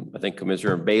 I think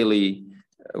Commissioner Bailey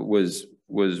was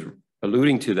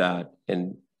alluding to that.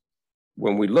 And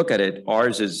when we look at it,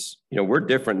 ours is, we're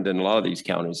different than a lot of these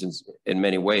counties in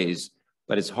many ways,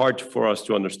 but it's hard for us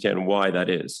to understand why that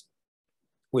is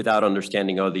without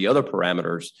understanding all the other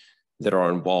parameters that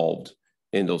are involved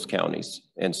in those counties.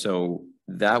 And so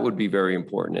that would be very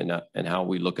important in how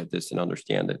we look at this and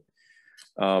understand it.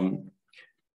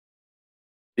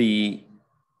 The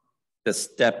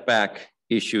step back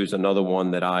issue is another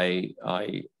one that I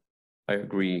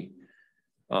agree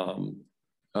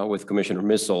with Commissioner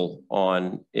Missel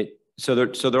on it. So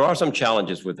there are some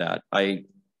challenges with that. I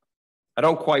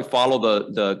don't quite follow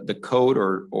the code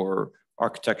or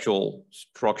architectural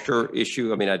structure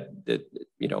issue. I mean,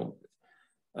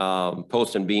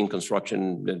 post and beam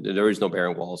construction, there is no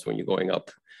bearing walls when you're going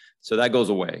up. So that goes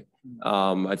away.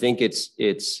 I think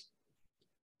it's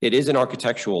it is an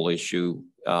architectural issue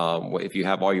if you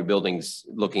have all your buildings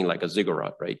looking like a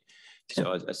ziggurat, right?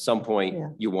 So at some point, Yeah.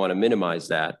 you want to minimize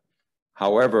that.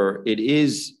 However, it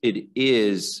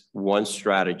is one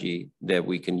strategy that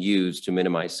we can use to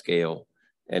minimize scale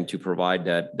and to provide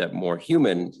that more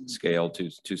human scale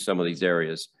to some of these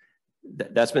areas.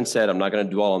 That's been said. I'm not going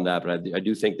to dwell on that, but I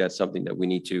do think that's something that we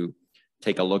need to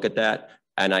take a look at that.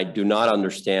 And I do not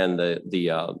understand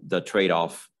the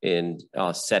trade-off in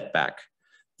setback,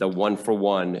 the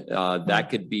 1-for-1. That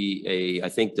could be I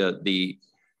think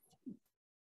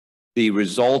the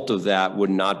result of that would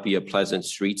not be a pleasant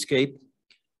streetscape.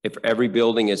 If every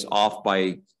building is off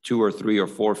by 2 or 3 or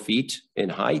 4 feet in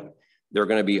height, they're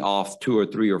going to be off 2 or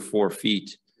 3 or 4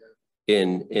 feet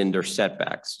in their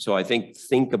setbacks. So I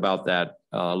think about that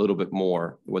a little bit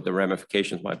more, what the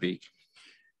ramifications might be.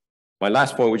 My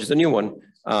last point, which is a new one,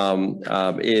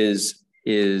 is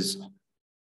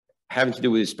having to do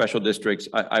with special districts.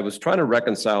 I was trying to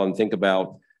reconcile and think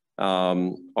about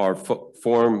our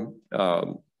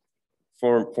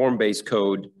form-based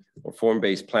code or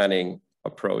form-based planning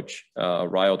approach,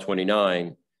 RIO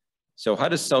 29. So how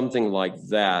does something like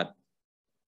that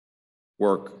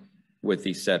work with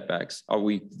these setbacks? Are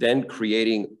we then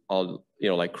creating,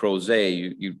 like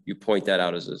Crozet, you point that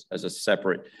out as a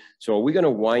separate. So are we going to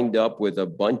wind up with a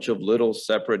bunch of little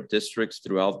separate districts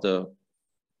throughout the?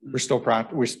 We're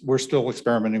still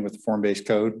experimenting with the form-based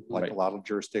code, like Right. a lot of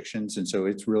jurisdictions. And so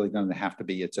it's really going to have to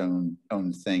be its own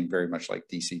thing, very much like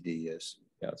DCD is.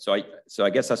 Yeah, so I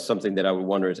guess that's something that I would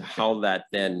wonder is how that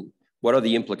then, what are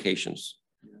the implications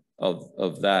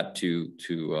of that to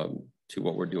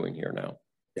what we're doing here now?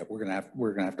 Yeah, we're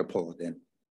gonna have to pull it in.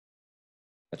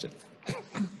 That's it.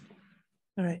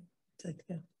 All right. Take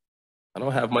care. I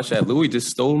don't have much that Louis just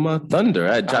stole my thunder.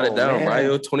 I jotted down man.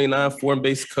 RIO 29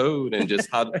 form-based code and just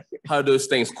how those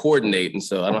things coordinate. And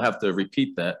so I don't have to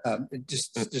repeat that.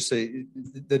 Just say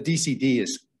the DCD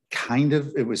is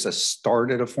it was a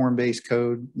start at a form-based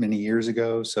code many years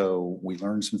ago. So we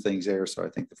learned some things there. So I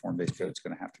think the form-based code is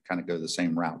going to have to kind of go the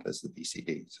same route as the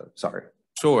DCD. So sorry.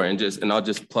 Sure, and I'll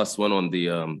just plus one on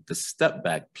the step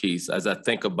back piece. As I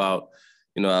think about,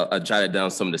 I jotted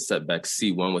down some of the setbacks.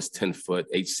 C1 was 10 foot,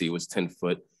 HC was 10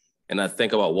 foot. And I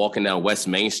think about walking down West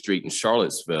Main Street in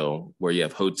Charlottesville, where you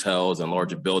have hotels and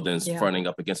larger buildings fronting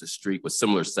up against a street with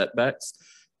similar setbacks.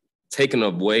 Taking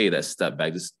away that step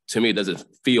back, just to me, it doesn't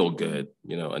feel good,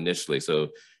 initially. So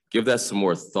give that some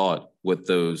more thought with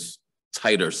those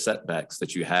tighter setbacks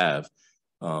that you have.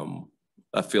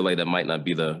 I feel like that might not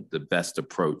be the best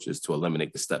approach, is to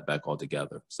eliminate the step back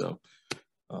altogether. So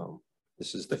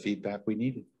This is the feedback we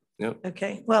needed. yeah.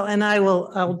 Okay, well, and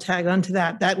I'll tag on to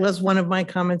that. That was one of my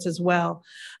comments as well.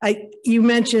 You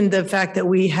mentioned the fact that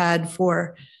we had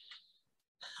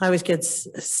I always get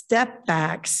step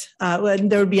backs.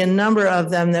 There would be a number of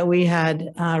them that we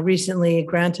had recently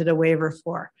granted a waiver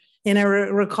for. And I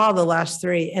recall the last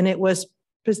 3, and it was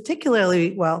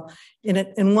particularly, well,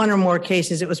 in one or more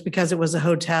cases, it was because it was a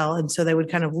hotel. And so they would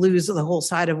kind of lose the whole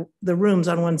side of the rooms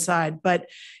on one side. But it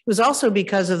was also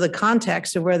because of the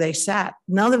context of where they sat.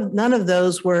 None of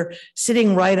those were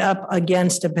sitting right up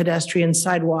against a pedestrian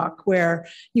sidewalk where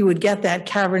you would get that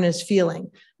cavernous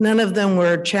feeling. None of them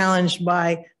were challenged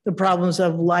by the problems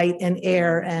of light and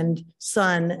air and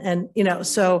sun. And,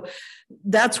 so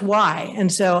that's why.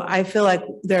 And so I feel like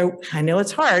I know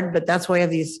it's hard, but that's why I have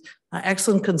these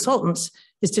excellent consultants,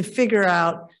 is to figure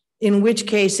out in which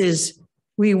cases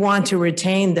we want to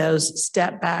retain those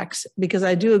step backs, because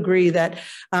I do agree that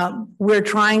we're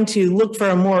trying to look for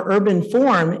a more urban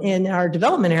form in our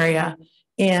development area.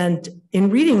 And in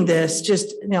reading this,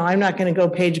 I'm not going to go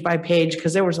page by page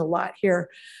because there was a lot here,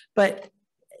 but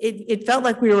it felt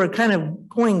like we were kind of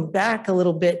going back a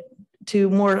little bit to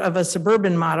more of a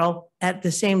suburban model. At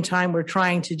the same time, we're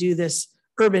trying to do this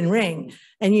urban ring.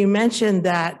 And you mentioned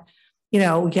that, we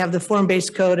have the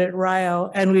form-based code at RIO,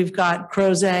 and we've got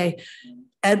Crozet.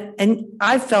 And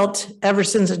I felt ever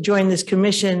since I joined this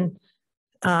commission,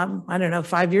 I don't know,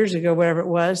 5 years ago, whatever it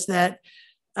was, that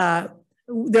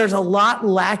there's a lot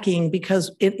lacking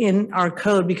because in our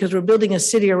code, because we're building a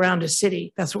city around a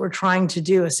city. That's what we're trying to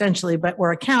do essentially, but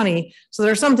we're a county. So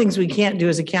there are some things we can't do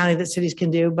as a county that cities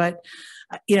can do. But,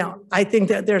 I think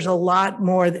that there's a lot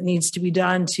more that needs to be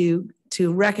done to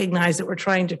recognize that we're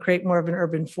trying to create more of an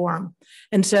urban form.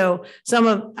 And so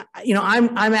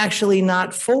I'm actually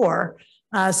not for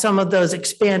some of those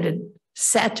expanded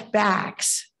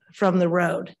setbacks from the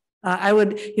road.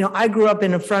 I grew up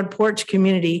in a front porch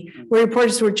community where your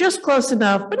porches were just close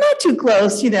enough, but not too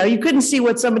close. You couldn't see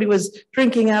what somebody was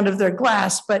drinking out of their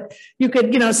glass, but you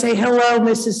could, say, hello,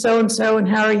 Mrs. So-and-so, and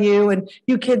how are you? And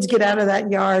you kids get out of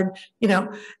that yard.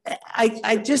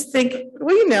 I just think,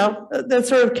 that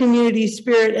sort of community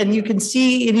spirit, and you can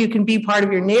see and you can be part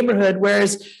of your neighborhood,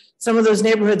 whereas some of those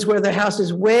neighborhoods where the house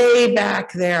is way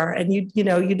back there and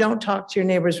you don't talk to your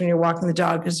neighbors when you're walking the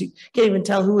dog because you can't even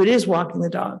tell who it is walking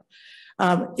the dog.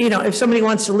 If somebody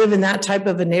wants to live in that type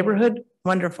of a neighborhood,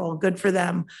 wonderful, good for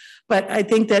them. But I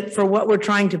think that for what we're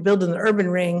trying to build in the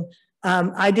urban ring,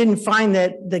 I didn't find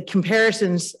that the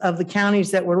comparisons of the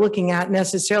counties that we're looking at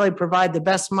necessarily provide the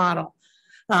best model.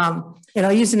 I'll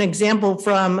use an example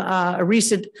from a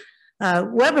recent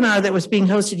webinar that was being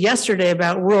hosted yesterday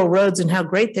about rural roads and how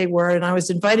great they were. And I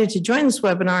was invited to join this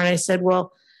webinar, and I said,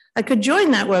 well, I could join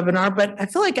that webinar, but I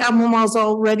feel like Albemarle is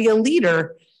already a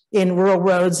leader in rural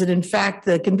roads. And in fact,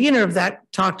 the convener of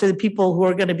that talked to the people who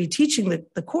are going to be teaching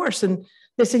the course. And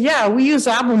they said, yeah, we use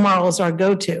Albemarle as our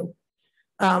go-to.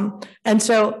 And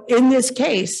so in this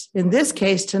case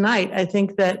tonight, I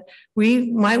think that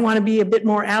we might want to be a bit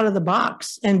more out of the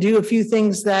box and do a few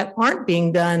things that aren't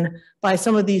being done by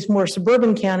some of these more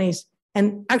suburban counties,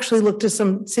 and actually look to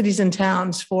some cities and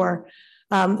towns for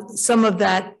some of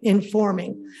that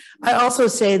informing. I also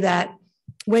say that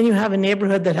when you have a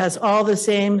neighborhood that has all the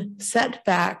same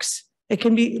setbacks, it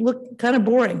can look kind of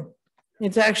boring.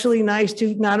 It's actually nice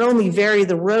to not only vary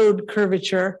the road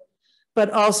curvature, but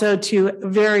also to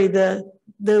vary the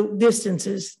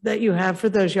distances that you have for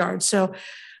those yards. So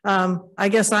I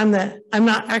guess I'm not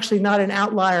an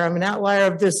outlier. I'm an outlier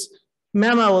of this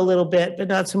memo a little bit, but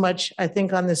not so much, I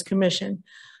think, on this commission.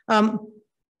 I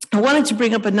wanted to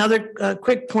bring up another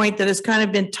quick point that has kind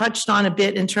of been touched on a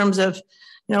bit in terms of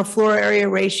floor area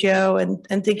ratio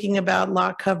and thinking about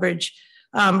lot coverage.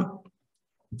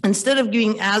 Instead of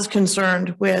being as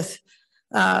concerned with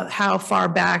how far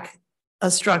back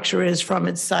a structure is from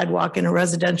its sidewalk in a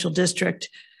residential district,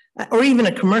 or even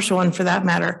a commercial one for that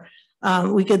matter,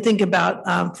 we could think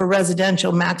about for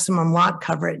residential maximum lot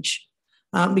coverage.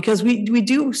 Because we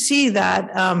do see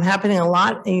that happening a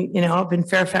lot, up in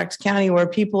Fairfax County, where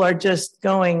people are just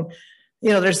going,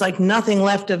 there's like nothing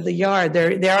left of the yard.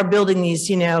 They are building these,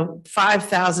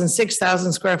 5,000,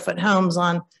 6,000 square foot homes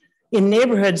in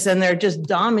neighborhoods, and they're just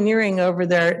domineering over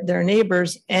their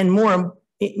neighbors. And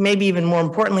maybe even more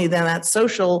importantly than that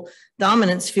social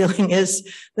dominance feeling is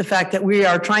the fact that we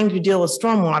are trying to deal with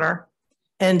stormwater.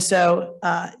 And so,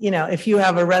 if you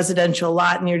have a residential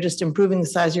lot and you're just improving the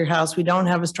size of your house, we don't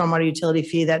have a stormwater utility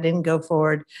fee that didn't go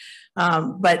forward.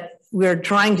 But we're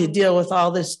trying to deal with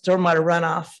all this stormwater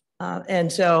runoff.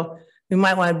 And so we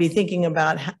might want to be thinking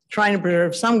about trying to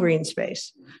preserve some green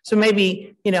space. So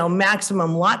maybe,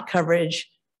 maximum lot coverage,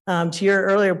 to your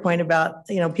earlier point about,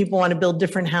 people want to build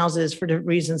different houses for different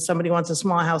reasons. Somebody wants a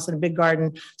small house and a big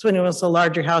garden. Somebody wants a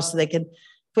larger house so they can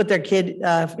put their kid,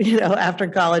 after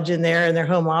college in there in their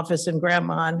home office and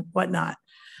grandma and whatnot.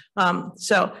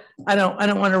 So I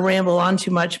don't want to ramble on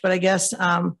too much, but I guess,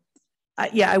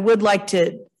 I would like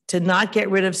to not get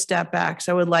rid of step backs.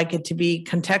 I would like it to be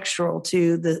contextual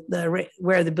to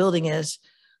where the building is.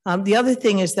 The other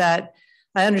thing is that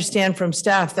I understand from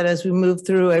staff that as we move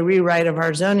through a rewrite of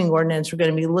our zoning ordinance, we're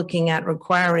going to be looking at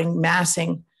requiring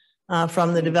massing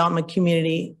from the development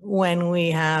community when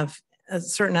we have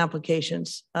certain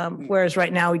applications, whereas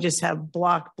right now we just have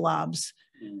block blobs.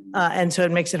 And so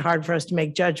it makes it hard for us to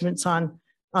make judgments on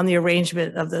the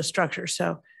arrangement of those structures.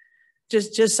 So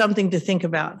just something to think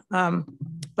about.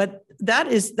 But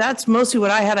that's mostly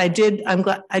what I had. I'm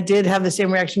glad I did have the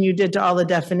same reaction you did to all the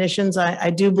definitions. I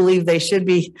do believe they should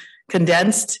be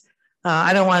condensed.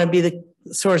 I don't want to be the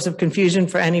source of confusion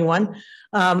for anyone.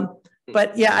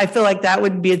 But yeah, I feel like that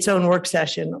would be its own work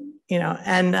session,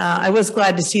 and I was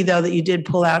glad to see though that you did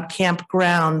pull out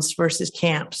campgrounds versus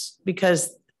camps,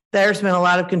 because there's been a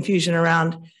lot of confusion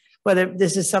around whether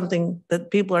this is something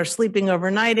that people are sleeping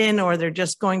overnight in, or they're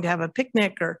just going to have a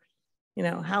picnic, or,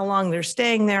 how long they're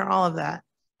staying there, all of that.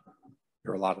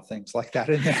 There are a lot of things like that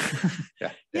in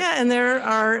there. Yeah. And there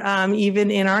are,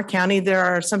 even in our county, there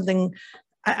are something,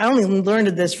 I only learned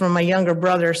of this from my younger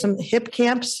brother, some hip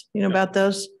camps, about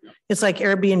those. It's like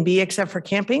Airbnb, except for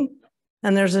camping.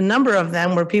 And there's a number of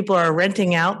them where people are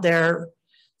renting out the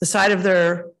side of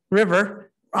their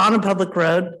river on a public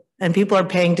road, and people are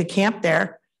paying to camp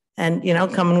there and,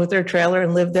 coming with their trailer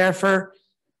and live there for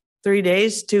 3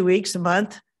 days, 2 weeks, a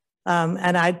month.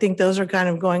 And I think those are kind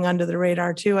of going under the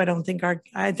radar too. I don't think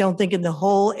in the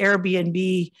whole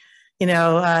Airbnb,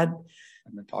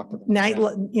 night,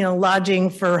 lodging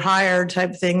for hire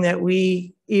type thing that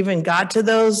we, even got to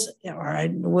those, or I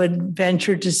would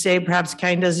venture to say perhaps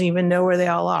county doesn't even know where they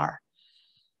all are.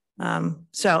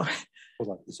 So We'll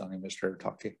let the zoning administrator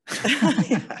talk to you.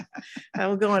 I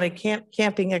will go on a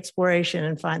camping exploration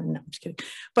and find, no, I'm just kidding.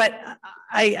 But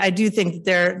I do think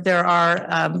there's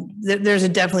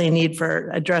definitely a need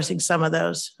for addressing some of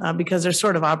those because they're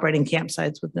sort of operating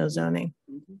campsites with no zoning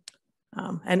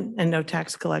and no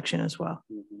tax collection as well.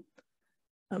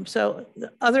 So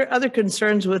the other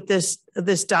concerns with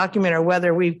this document are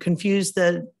whether we've confused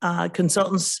the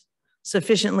consultants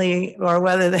sufficiently or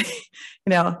whether they,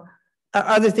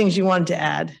 other things you wanted to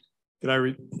add. Did I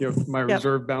my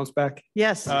reserve bounce back?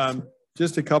 Yes.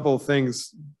 Just a couple of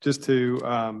things, just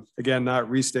to, again, not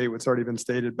restate what's already been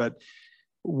stated, but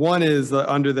one is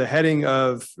under the heading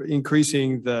of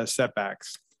increasing the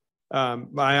setbacks.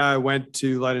 I went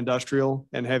to light industrial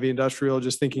and heavy industrial,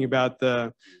 just thinking about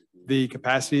the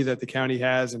capacity that the county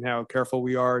has and how careful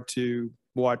we are to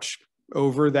watch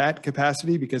over that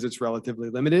capacity because it's relatively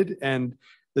limited. And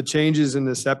the changes in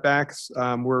the setbacks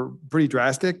were pretty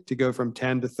drastic to go from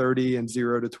 10 to 30 and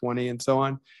 0 to 20 and so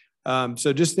on.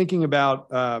 So just thinking about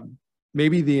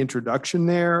maybe the introduction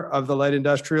there of the light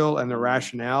industrial and the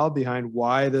rationale behind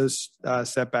why those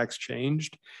setbacks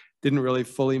changed didn't really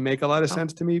fully make a lot of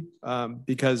sense to me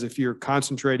because if you're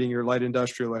concentrating your light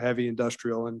industrial or heavy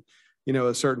industrial in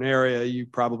a certain area, you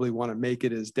probably want to make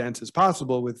it as dense as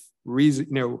possible with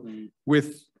reason,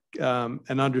 with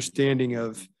an understanding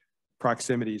of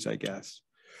proximities, I guess.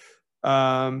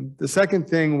 The second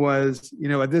thing was,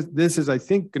 this is, I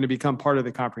think, going to become part of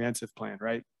the comprehensive plan,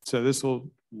 right? So this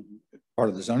will Part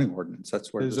of the zoning ordinance.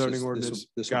 That's where The zoning ordinance.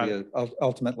 This Got will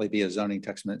ultimately be a zoning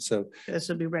text amendment. So This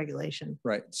would be regulation.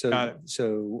 right. Got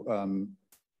So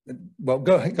well,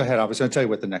 go ahead. I was going to tell you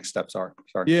what the next steps are.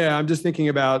 Sorry. Yeah, I'm just thinking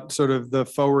about sort of the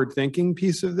forward thinking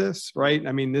piece of this, right?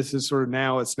 I mean, this is sort of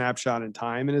now a snapshot in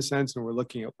time in a sense, and we're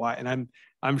looking at why, and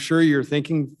I'm sure you're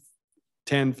thinking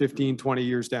 10, 15, 20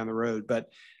 years down the road,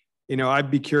 but I'd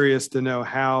be curious to know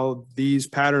how these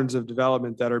patterns of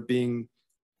development that are being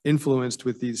influenced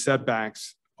with these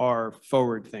setbacks are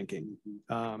forward thinking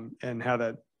and how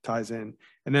that ties in.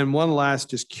 And then one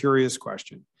last just curious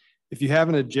question. If you have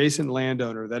an adjacent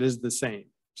landowner that is the same,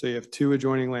 so you have two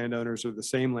adjoining landowners or the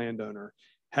same landowner,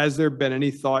 has there been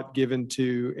any thought given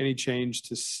to any change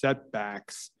to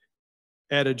setbacks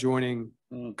at adjoining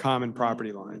common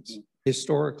property lines?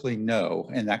 Historically, no.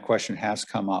 And that question has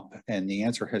come up. And the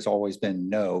answer has always been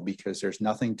no, because there's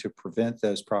nothing to prevent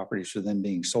those properties from then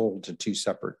being sold to two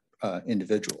separate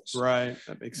individuals. Right,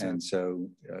 that makes And sense. so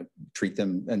treat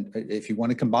them, and if you want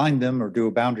to combine them or do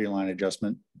a boundary line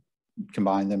adjustment,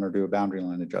 combine them or do a boundary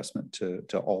line adjustment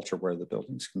to alter where the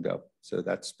buildings can go. So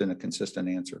that's been a consistent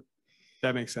answer.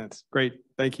 That makes sense. Great,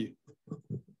 thank you.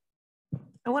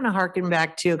 I want to harken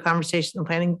back to a conversation the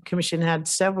Planning Commission had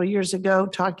several years ago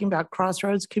talking about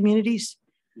crossroads communities.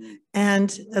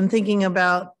 And I'm thinking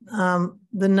about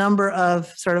the number of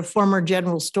sort of former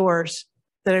general stores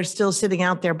that are still sitting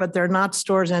out there, but they're not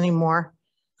stores anymore.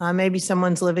 Maybe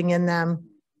someone's living in them.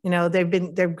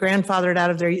 They're grandfathered out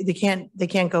of there. They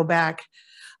can't go back.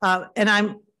 And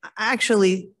I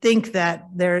actually think that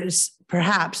there's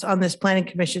perhaps on this Planning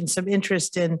Commission some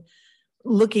interest in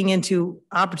looking into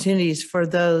opportunities for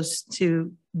those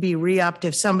to be re-upped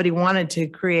if somebody wanted to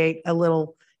create a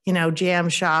little, jam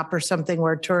shop or something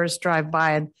where tourists drive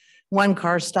by and one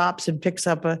car stops and picks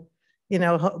up a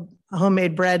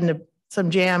homemade bread and some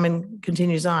jam and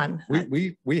continues on.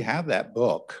 We have that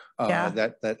book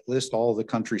that lists all the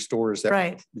country stores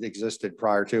that existed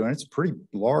prior to, and it's a pretty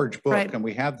large book. And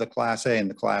we have the Class A and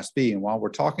the Class B. And while we're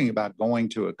talking about going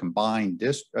to a combined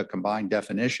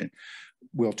definition,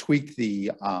 we'll tweak the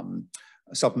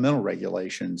supplemental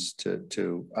regulations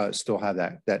to still have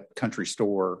that country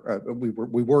store.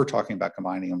 We were talking about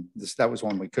combining them. That was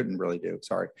one we couldn't really do.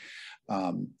 Sorry,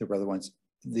 there were other ones.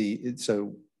 There's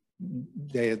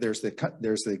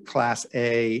the Class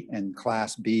A and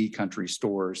Class B country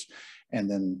stores, and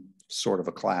then sort of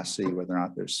a Class C, whether or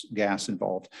not there's gas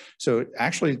involved. So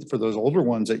actually, for those older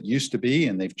ones that used to be,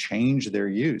 and they've changed their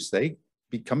use, they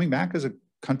be coming back as a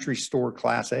country store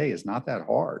Class A is not that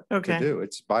hard to do.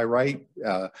 It's by right.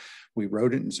 We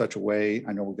wrote it in such a way,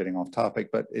 I know we're getting off topic,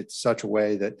 but it's such a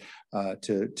way that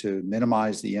to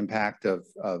minimize the impact of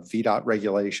VDOT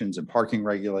regulations and parking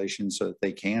regulations so that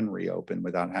they can reopen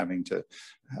without having to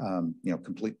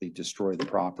completely destroy the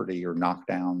property or knock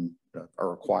down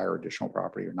or acquire additional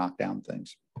property or knock down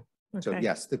things. So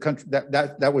yes, the country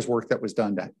that was work that was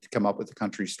done to come up with the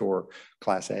country store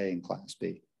Class A and Class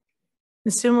B.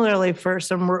 And similarly,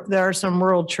 there are some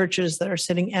rural churches that are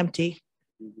sitting empty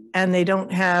and they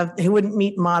wouldn't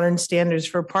meet modern standards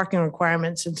for parking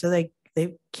requirements, and so they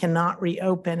cannot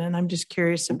reopen. And I'm just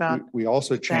curious about. We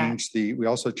also changed the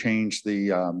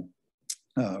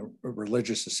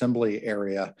religious assembly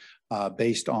area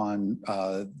based on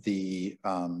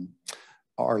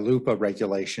our LUPA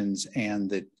regulations and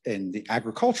the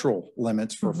agricultural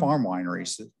limits for farm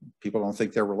wineries. People don't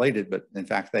think they're related, but in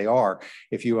fact they are.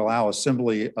 If you allow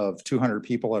assembly of 200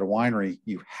 people at a winery,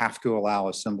 you have to allow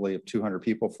assembly of 200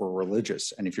 people for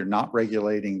religious. And if you're not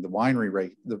regulating the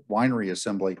winery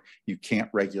assembly, you can't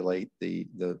regulate the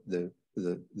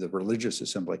religious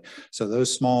assembly. So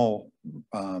those small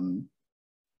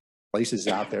places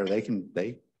out there, they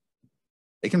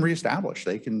can reestablish,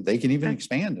 they can even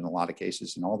expand in a lot of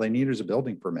cases, and all they need is a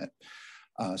building permit.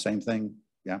 Same thing.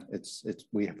 Yeah,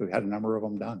 we've had a number of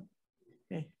them done.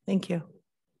 Okay, thank you.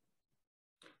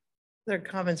 Their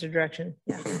comments or direction?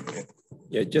 Yeah.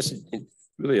 Yeah, just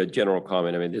really a general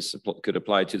comment. I mean, this could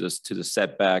apply to the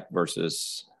setback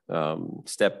versus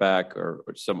step back or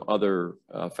some other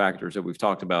factors that we've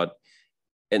talked about.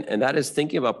 And that is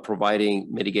thinking about providing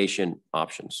mitigation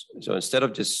options. So instead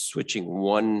of just switching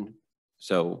one,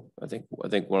 so I think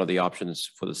one of the options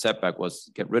for the setback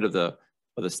was get rid of the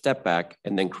step back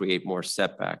and then create more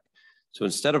setback. So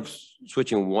instead of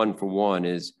switching one for one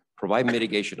is provide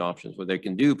mitigation options where they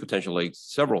can do potentially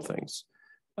several things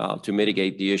to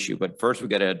mitigate the issue. But first we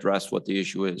got to address what the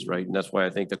issue is, right? And that's why I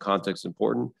think the context is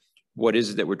important. What is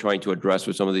it that we're trying to address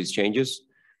with some of these changes?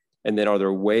 And then are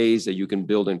there ways that you can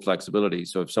build in flexibility?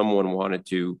 So if someone wanted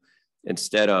to,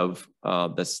 instead of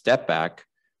the step back,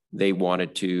 they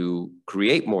wanted to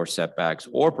create more setbacks,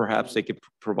 or perhaps they could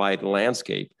provide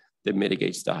landscape that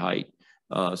mitigates the height.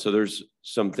 So there's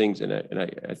some things in it. And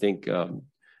I think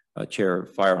Chair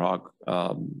Firehawk,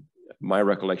 my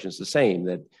recollection is the same,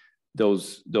 that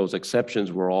those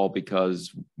exceptions were all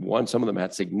because some of them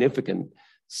had significant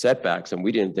setbacks and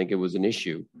we didn't think it was an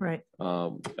issue, right?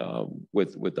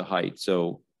 With the height.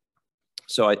 So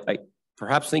I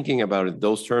perhaps thinking about it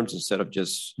those terms instead of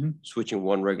just switching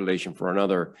one regulation for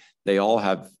another, they all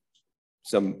have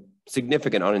some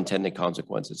significant unintended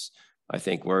consequences. I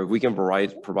think where if we can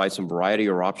provide some variety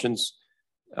or options,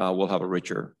 we'll have a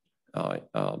richer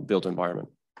built environment.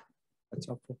 That's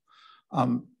helpful.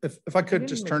 If I could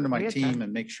just turn to my team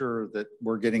and make sure that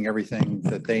we're getting everything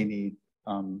that they need.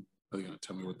 Are you going to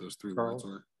tell me what those three words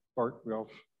are? Bart,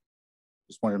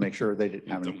 just wanted to make sure they didn't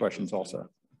have any questions also.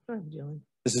 Go ahead, Julie.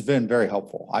 This has been very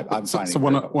helpful. I'm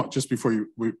finding just before you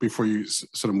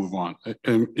sort of move on,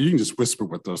 and you can just whisper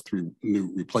what those three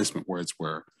new replacement words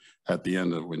were at the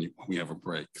end of when we have a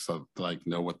break, so that I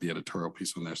know what the editorial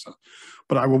piece on there said.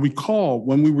 But I will recall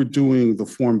when we were doing the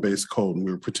form-based code, and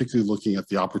we were particularly looking at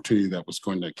the opportunity that was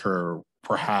going to occur,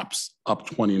 perhaps up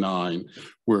 29,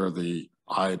 where the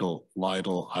idle,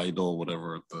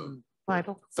 whatever the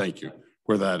Vital. Thank you,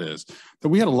 where that is. That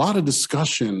we had a lot of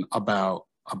discussion about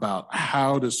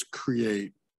how to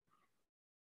create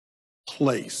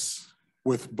place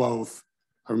with both.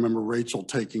 I remember Rachel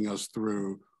taking us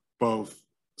through both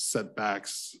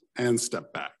setbacks and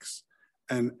step backs,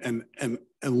 and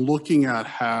looking at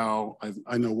how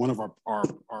I know one of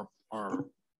our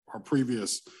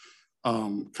previous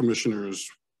commissioners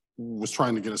was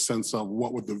trying to get a sense of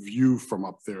what would the view from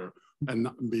up there, and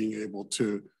not being able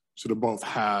to sort of both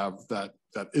have that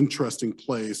interesting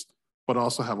place, but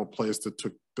also have a place that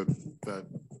took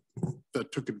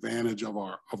advantage of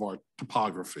our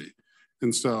topography.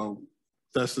 And so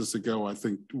this is to go, I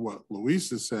think what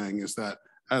Luis is saying is that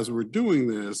as we're doing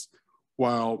this,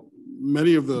 while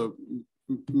many of the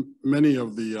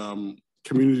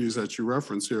communities that you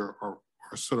reference here are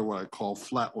sort of what I call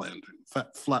flatland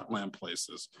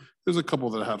places. There's a couple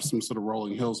that have some sort of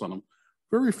rolling hills on them.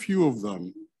 Very few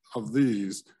of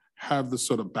these have the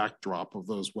sort of backdrop of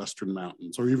those Western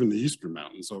mountains, or even the Eastern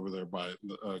mountains over there by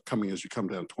coming as you come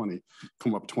down 20,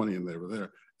 come up 20 and they were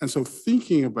there. And so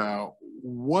thinking about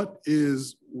what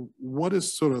is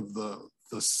sort of the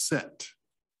set,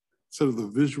 sort of the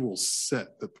visual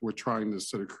set that we're trying to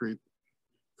sort of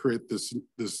create this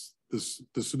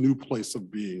new place of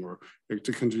being, or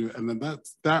to continue. And then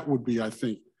that would be, I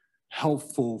think,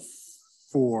 helpful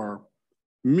for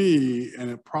me, and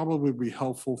it probably be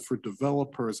helpful for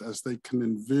developers as they can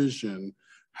envision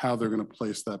how they're going to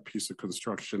place that piece of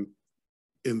construction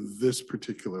in this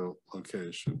particular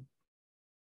location.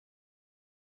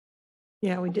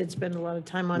 Yeah, we did spend a lot of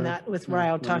time on that with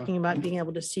Ryle, talking about being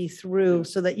able to see through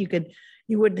so that you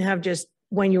wouldn't have just,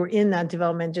 when you're in that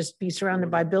development, just be surrounded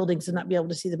by buildings and not be able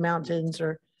to see the mountains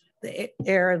or the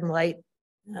air and light.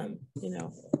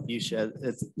 View shed.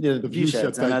 It's the view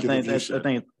sheds, and I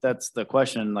think that's the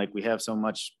question. Like, we have so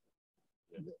much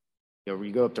You know,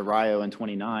 you go up to Rio and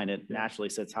 29, it naturally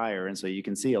sits higher. And so you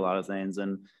can see a lot of things,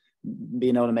 and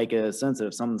being able to make a sense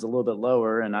if something's a little bit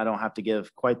lower and I don't have to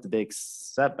give quite the big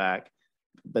setback,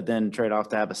 but then trade off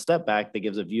to have a step back that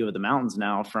gives a view of the mountains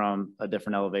now from a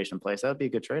different elevation place. That'd be a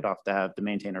good trade-off to have to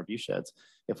maintain our view sheds.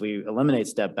 If we eliminate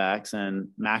step backs and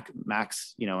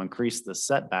max, you know, increase the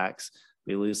setbacks,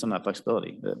 we lose some of that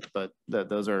flexibility. But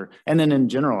those are, and then in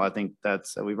general, I think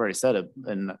that's, we've already said it,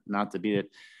 and not to beat it,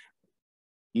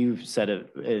 you've said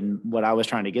it, and what I was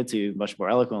trying to get to much more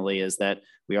eloquently is that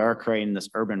we are creating this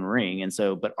urban ring. And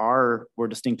so, but we're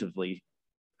distinctively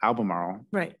Albemarle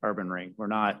Right. urban ring. We're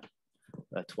not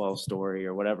a 12-story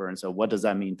or whatever. And so what does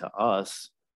that mean to us?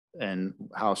 And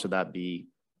how should that be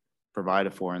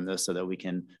provided for in this so that we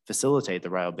can facilitate the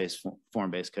Rio-based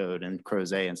form-based code and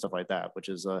Crozet and stuff like that, which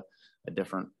is a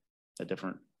different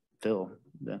feel.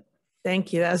 Yeah.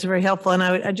 Thank you. That was very helpful. And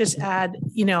I'd just add,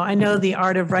 you know, I know the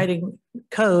art of writing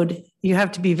code, you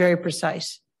have to be very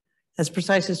precise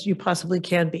as you possibly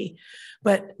can be.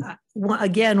 But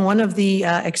again, one of the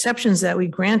exceptions that we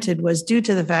granted was due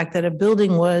to the fact that a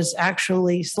building was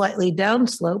actually slightly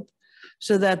downslope,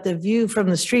 so that the view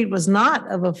from the street was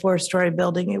not of a 4-story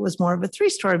building, it was more of a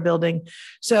 3-story building.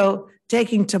 So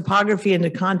taking topography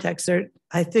into context,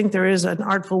 I think there is an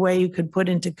artful way you could put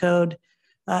into code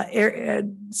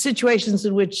situations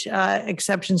in which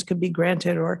exceptions could be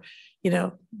granted, or, you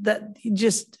know, that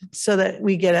just so that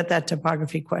we get at that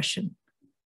topography question.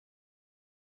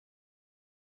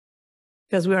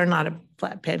 Because we are not a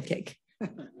flat pancake.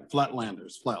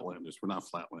 Flatlanders, we're not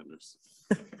flatlanders.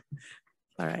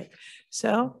 All right.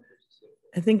 So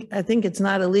I think it's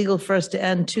not illegal for us to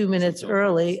end 2 minutes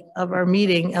early of our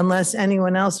meeting unless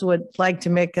anyone else would like to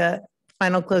make a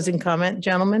final closing comment.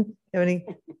 Gentlemen, have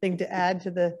anything to add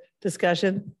to the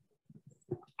discussion?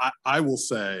 I will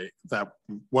say that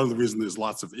one of the reasons there's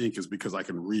lots of ink is because I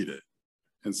can read it.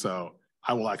 And so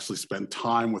I will actually spend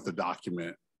time with the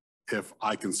document if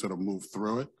I can sort of move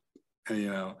through it. And, you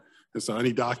know, and so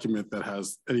any document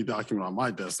on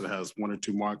my desk that has 1 or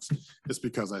 2 marks, it's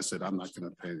because I said, I'm not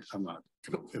going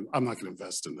to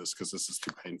invest in this because this is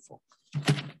too painful.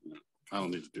 I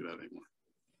don't need to do that anymore.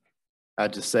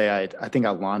 I'd just say, I think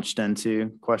I launched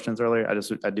into questions earlier.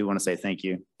 I do want to say thank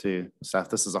you to staff.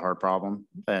 This is a hard problem,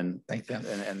 and Thank them.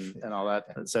 and all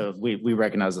that. So we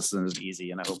recognize this isn't easy,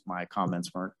 and I hope my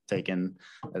comments weren't taken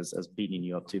as beating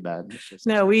you up too bad.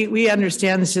 No, we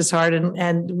understand this is hard,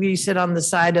 and we sit on the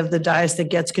side of the dais that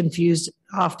gets confused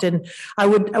often. I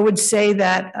would say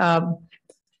that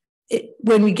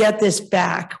when we get this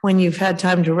back, when you've had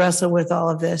time to wrestle with all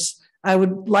of this, I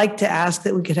would like to ask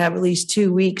that we could have at least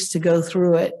 2 weeks to go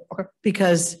through it,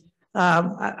 because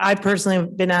I personally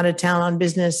have been out of town on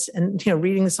business, and, you know,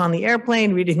 reading this on the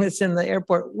airplane, reading this in the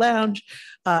airport lounge,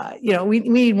 you know, we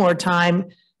need more time,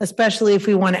 especially if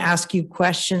we want to ask you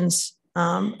questions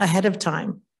ahead of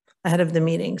time, ahead of the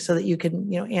meeting, so that you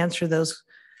can, you know, answer those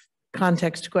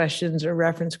context questions or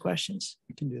reference questions.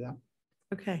 We can do that.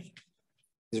 Okay.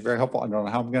 It's very helpful. I don't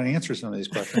know how I'm going to answer some of these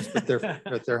questions, but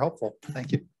they're helpful.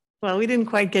 Thank you. Well, we didn't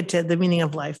quite get to the meaning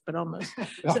of life, but almost.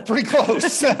 Well, pretty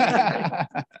close.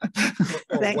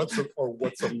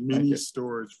 What's a mini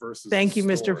storage versus? Thank you,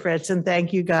 Mr. Fritz, and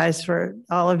thank you guys for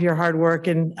all of your hard work.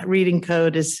 And reading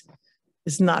code is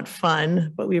not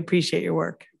fun, but we appreciate your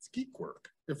work. It's geek work.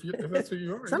 If that's what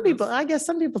you are. I guess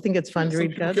some people think it's fun to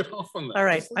read code. Get off on that. All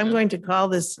right, I'm going to call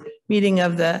this meeting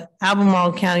of the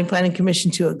Albemarle County Planning Commission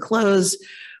to a close.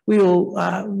 We will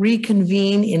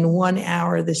reconvene in 1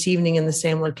 hour this evening in the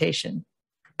same location.